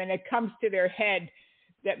them and it comes to their head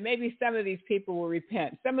that maybe some of these people will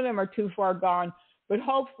repent. Some of them are too far gone, but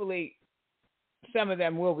hopefully some of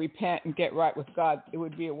them will repent and get right with God. It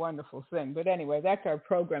would be a wonderful thing. But anyway, that's our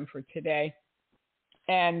program for today.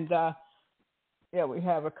 And, we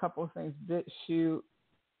have a couple of things. BitChute,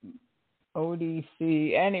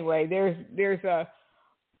 ODC. Anyway, there's a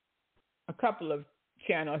couple of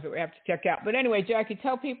channels that we have to check out. But anyway, Jackie,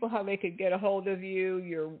 tell people how they could get a hold of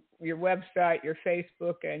you, your website, your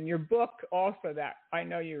Facebook, and your book also. That I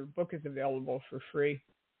know your book is available for free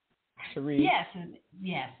to read. Yes,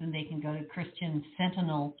 and they can go to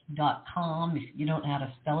ChristianSentinel.com. If you don't know how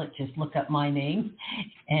to spell it, just look up my name,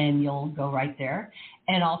 and you'll go right there.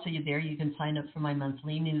 And also there you can sign up for my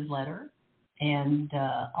monthly newsletter, and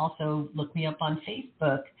also look me up on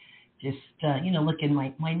Facebook. Just look in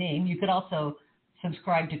my name. You could also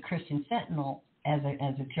subscribe to Christian Sentinel as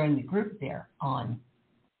a join the group there on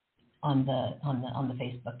the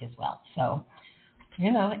Facebook as well. So,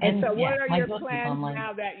 you know, and so what are my your book is plans online.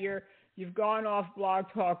 now that you've gone off Blog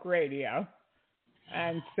Talk Radio?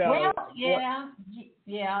 And so, well,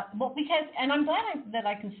 yeah. Well, because, and I'm glad that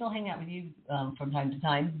I can still hang out with you from time to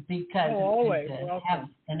time because always have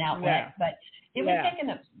an outlet. Yeah. But it was taking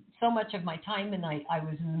up so much of my time, and I'm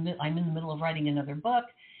in the middle of writing another book,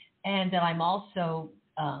 and that I'm also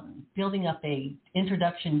building up a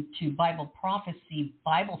introduction to Bible prophecy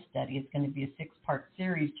Bible study. It's going to be a 6-part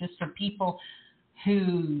series just for people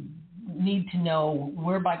who need to know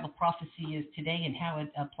where Bible prophecy is today and how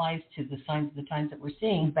it applies to the signs of the times that we're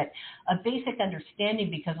seeing, but a basic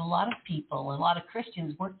understanding, because a lot of people, a lot of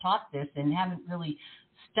Christians weren't taught this and haven't really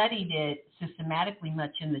studied it systematically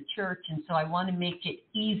much in the church, and so I want to make it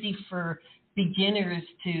easy for beginners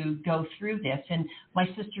to go through this. And my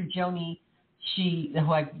sister Joni,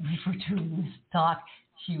 who I refer to in this talk,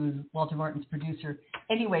 she was Walter Martin's producer.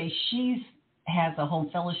 Anyway, has a home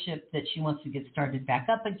fellowship that she wants to get started back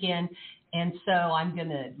up again. And so I'm going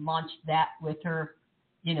to launch that with her,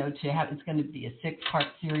 you know, it's going to be a 6-part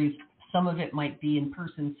series. Some of it might be in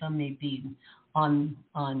person. Some may be on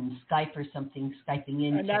Skype or something, Skyping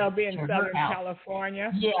in. And that'll be in Southern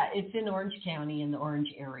California? Yeah, it's in Orange County in the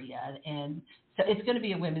Orange area. And so it's going to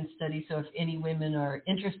be a women's study. So if any women are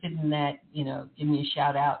interested in that, you know, give me a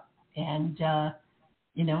shout out. And,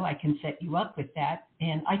 you know, I can set you up with that.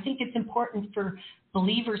 And I think it's important for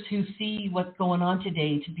believers who see what's going on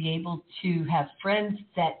today to be able to have friends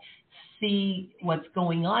that see what's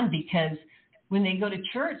going on, because when they go to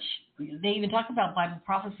church, they even talk about Bible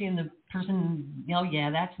prophecy, and the person, oh yeah,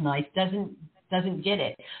 that's nice, doesn't get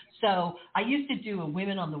it. So I used to do a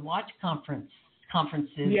Women on the Watch conferences.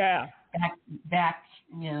 Yeah. Back,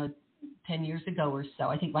 you know, 10 years ago or so.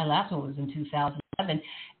 I think my last one was in 2011.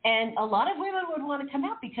 And a lot of women would want to come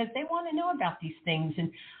out because they want to know about these things.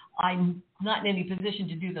 And I'm not in any position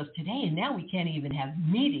to do those today. And now we can't even have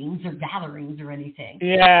meetings or gatherings or anything.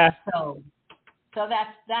 Yeah. So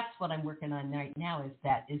that's what I'm working on right now is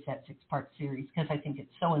that 6-part series, because I think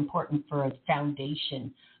it's so important for a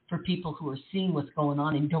foundation for people who are seeing what's going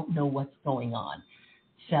on and don't know what's going on.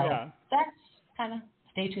 So that's kind of,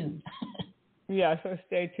 stay tuned. Yeah, so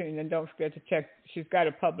stay tuned, and don't forget to check. She's got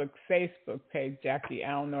a public Facebook page, Jackie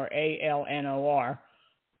Alnor, Alnor,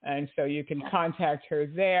 and so you can contact her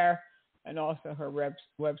there, and also her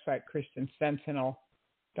website,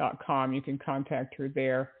 ChristianSentinel.com. You can contact her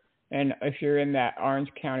there, and if you're in that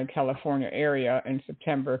Orange County, California area in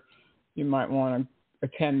September, you might want to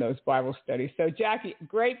attend those Bible studies. So, Jackie,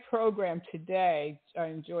 great program today. I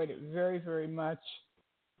enjoyed it very, very much.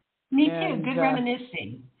 Me too. Good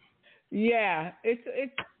reminiscing. Yeah,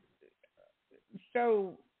 it's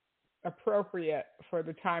so appropriate for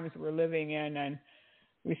the times we're living in, and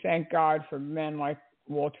we thank God for men like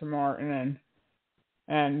Walter Martin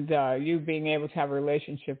and you being able to have a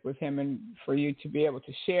relationship with him, and for you to be able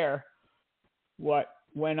to share what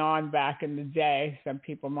went on back in the day. Some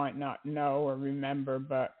people might not know or remember,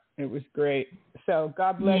 but it was great. So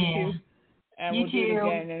God bless you, and we'll do it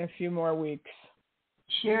again in a few more weeks.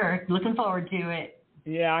 Sure, looking forward to it.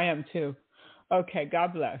 Yeah, I am too. Okay,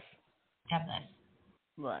 God bless. God bless.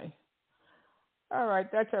 Bye. All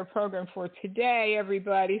right, that's our program for today,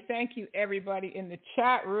 everybody. Thank you, everybody in the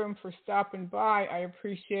chat room, for stopping by. I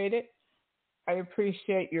appreciate it. I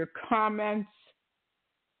appreciate your comments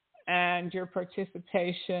and your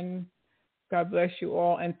participation. God bless you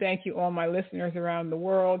all, and thank you all my listeners around the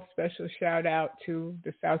world. Special shout out to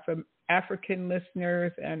the South African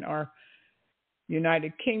listeners and our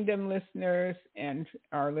United Kingdom listeners and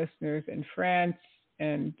our listeners in France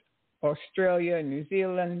and Australia, New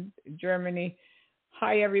Zealand, Germany.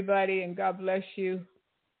 Hi, everybody, and God bless you.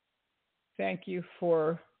 Thank you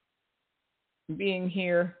for being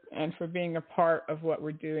here and for being a part of what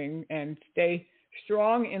we're doing. And stay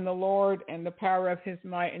strong in the Lord and the power of his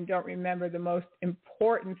might. And don't remember the most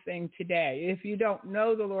important thing today. If you don't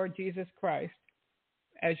know the Lord Jesus Christ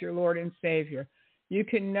as your Lord and Savior, you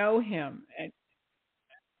can know him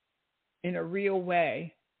in a real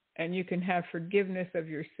way, and you can have forgiveness of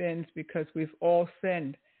your sins, because we've all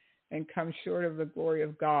sinned and come short of the glory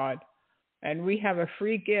of God. And we have a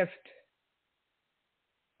free gift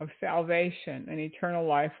of salvation and eternal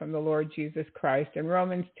life from the Lord Jesus Christ. And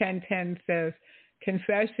Romans 10:10 says,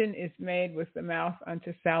 confession is made with the mouth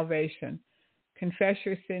unto salvation. Confess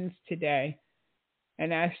your sins today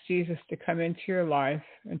and ask Jesus to come into your life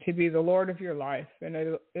and to be the Lord of your life.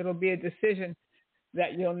 And it'll be a decision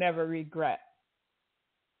that you'll never regret.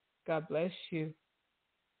 God bless you.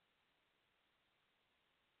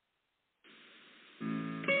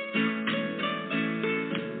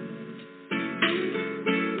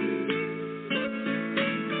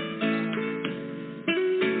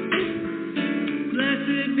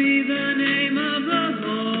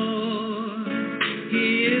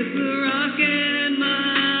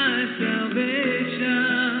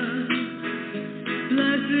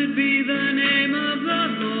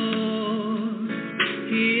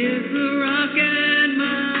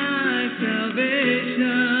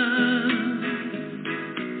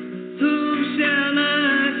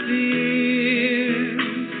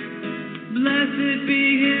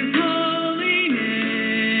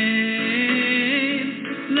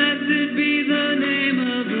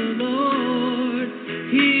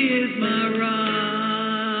 is my rock.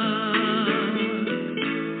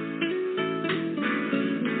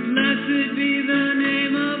 Blessed be the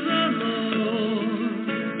name of the Lord.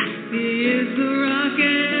 He is the rock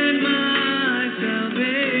and my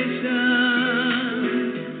salvation.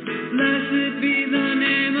 Blessed be the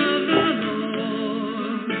name of the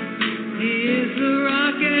Lord. He is the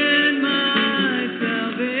rock and my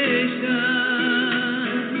salvation.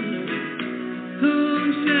 Whom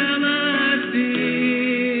shall I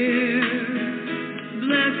fear?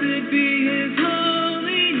 Blessed be his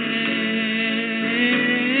holy name.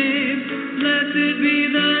 Blessed be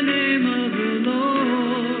the name of the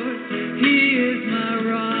Lord. He is my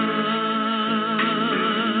rock.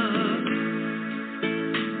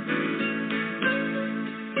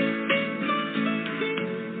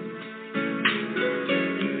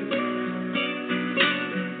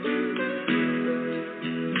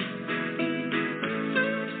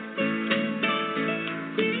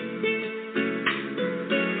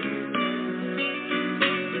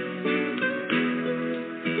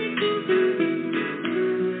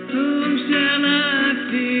 Whom shall I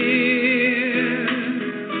fear?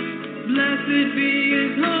 Blessed be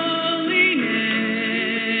his holy name.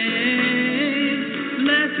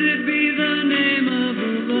 Blessed be the name of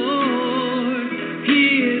the Lord. He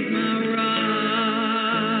is my rock.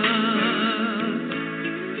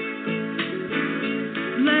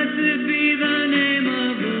 Blessed be the name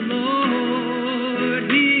of the Lord.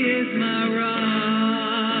 He is my rock.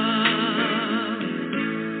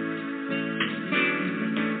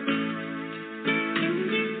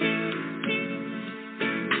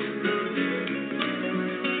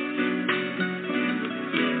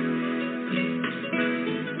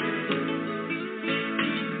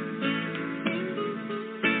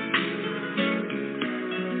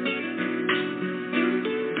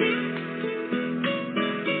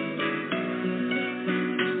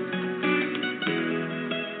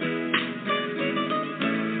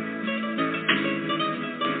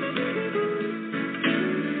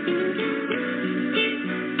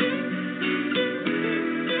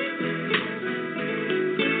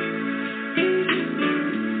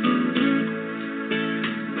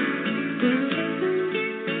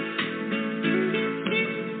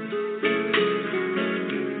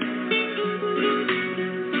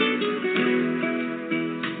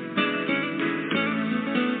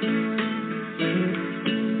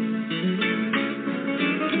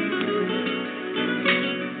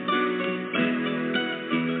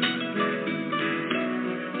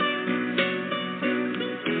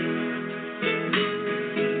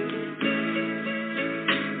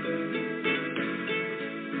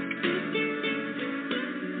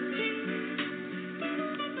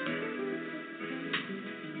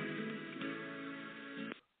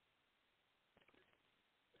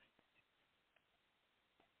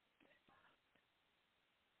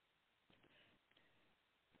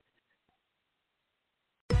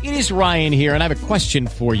 It is Ryan here, and I have a question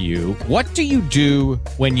for you. What do you do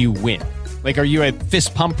when you win? Like, are you a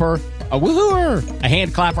fist pumper, a woohooer, a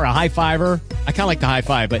hand clapper, a high fiver? I kind of like the high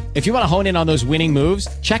five, but if you want to hone in on those winning moves,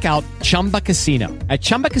 check out Chumba Casino. At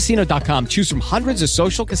ChumbaCasino.com, choose from hundreds of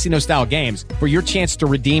social casino-style games for your chance to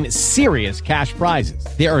redeem serious cash prizes.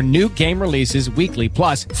 There are new game releases weekly,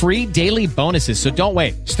 plus free daily bonuses. So don't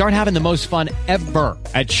wait. Start having the most fun ever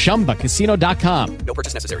at ChumbaCasino.com. No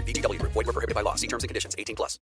purchase necessary. VGW Group. Void where prohibited by law. See terms and conditions. 18+.